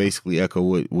 I basically echo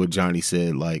what Johnny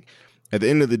said. Like, at the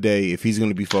end of the day, if he's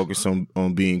going to be focused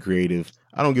on being creative,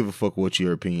 I don't give a fuck what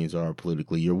your opinions are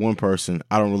politically. You're one person.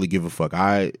 I don't really give a fuck.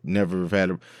 I never have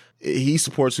had he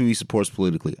supports who he supports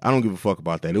politically. I don't give a fuck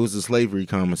about that. It was the slavery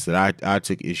comments that I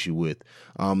took issue with.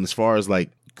 As far as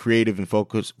like creative and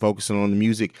focusing on the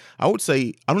music, I would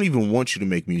say I don't even want you to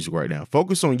make music right now.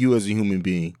 Focus on you as a human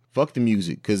being. Fuck the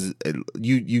music, because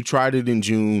you tried it in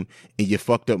June and you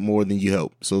fucked up more than you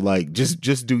helped. So like, just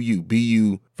do you. Be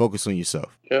you. Focus on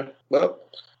yourself. Yeah. Well,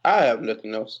 I have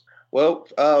nothing else. Well,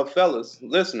 fellas,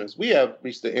 listeners, we have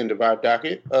reached the end of our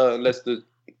docket. Unless the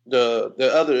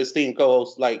the other esteemed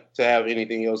co-hosts like to have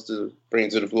anything else to bring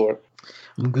to the floor?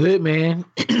 I'm good, man.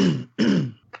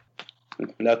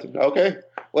 Nothing. Okay.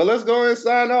 Well, let's go and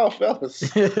sign off, fellas.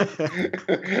 Who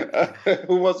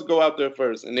wants to go out there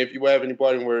first? And if you have any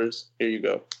parting words, here you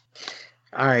go.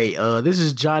 All right. This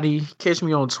is Johnny. Catch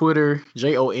me on Twitter,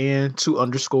 JON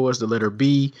 2_ the letter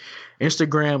B.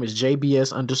 Instagram is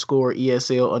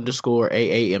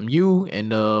JBS_ESL_AAMU.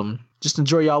 And just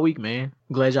enjoy y'all week, man.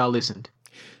 I'm glad y'all listened.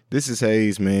 This is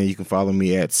Hayes, man. You can follow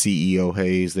me at CEO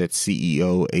Hayes. That's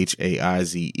CEO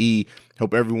HAIZE.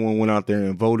 Hope everyone went out there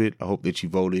and voted. I hope that you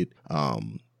voted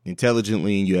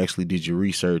intelligently and you actually did your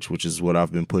research, which is what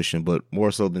I've been pushing. But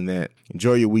more so than that,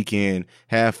 enjoy your weekend,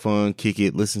 have fun, kick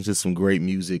it, listen to some great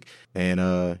music. And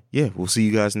yeah, we'll see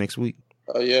you guys next week.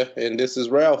 Oh, yeah. And this is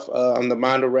Ralph. I'm the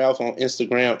Mind of Ralph on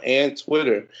Instagram and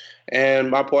Twitter. And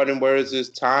my parting words is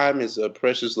time is a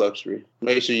precious luxury.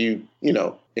 Make sure you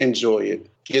enjoy it.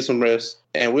 Get some rest.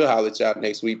 And we'll holler at y'all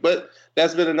next week. But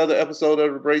that's been another episode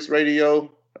of The Breaks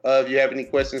Radio. If you have any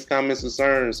questions, comments,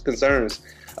 concerns,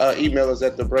 email us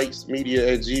at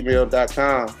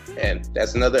thebreaksmedia@gmail.com. And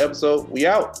that's another episode. We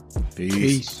out.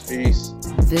 Peace. Peace.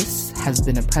 This has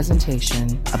been a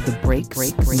presentation of The Breaks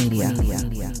Media.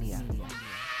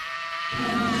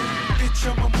 Bitch,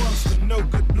 I'm a monster, no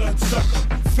good blood sucker.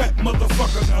 Fat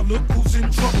motherfucker, now look who's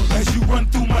in trouble. As you run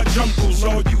through my jungles,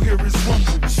 all you hear is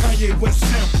rumbles. Kanye West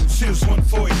samples, here's one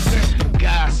for example.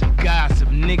 Gossip,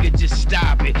 nigga, just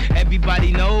stop it.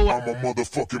 Everybody know I'm a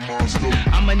motherfucking monster.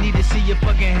 I'ma need to see your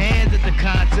fucking hands at the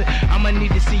concert. I'ma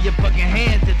need to see your fucking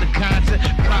hands at the concert.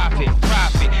 Profit,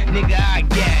 nigga, I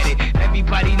got it.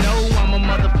 Everybody know I'm a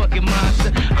motherfucking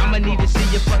monster. I'ma need to see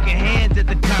your fucking hands at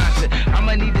the concert.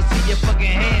 I'ma need to see your fucking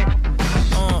hands.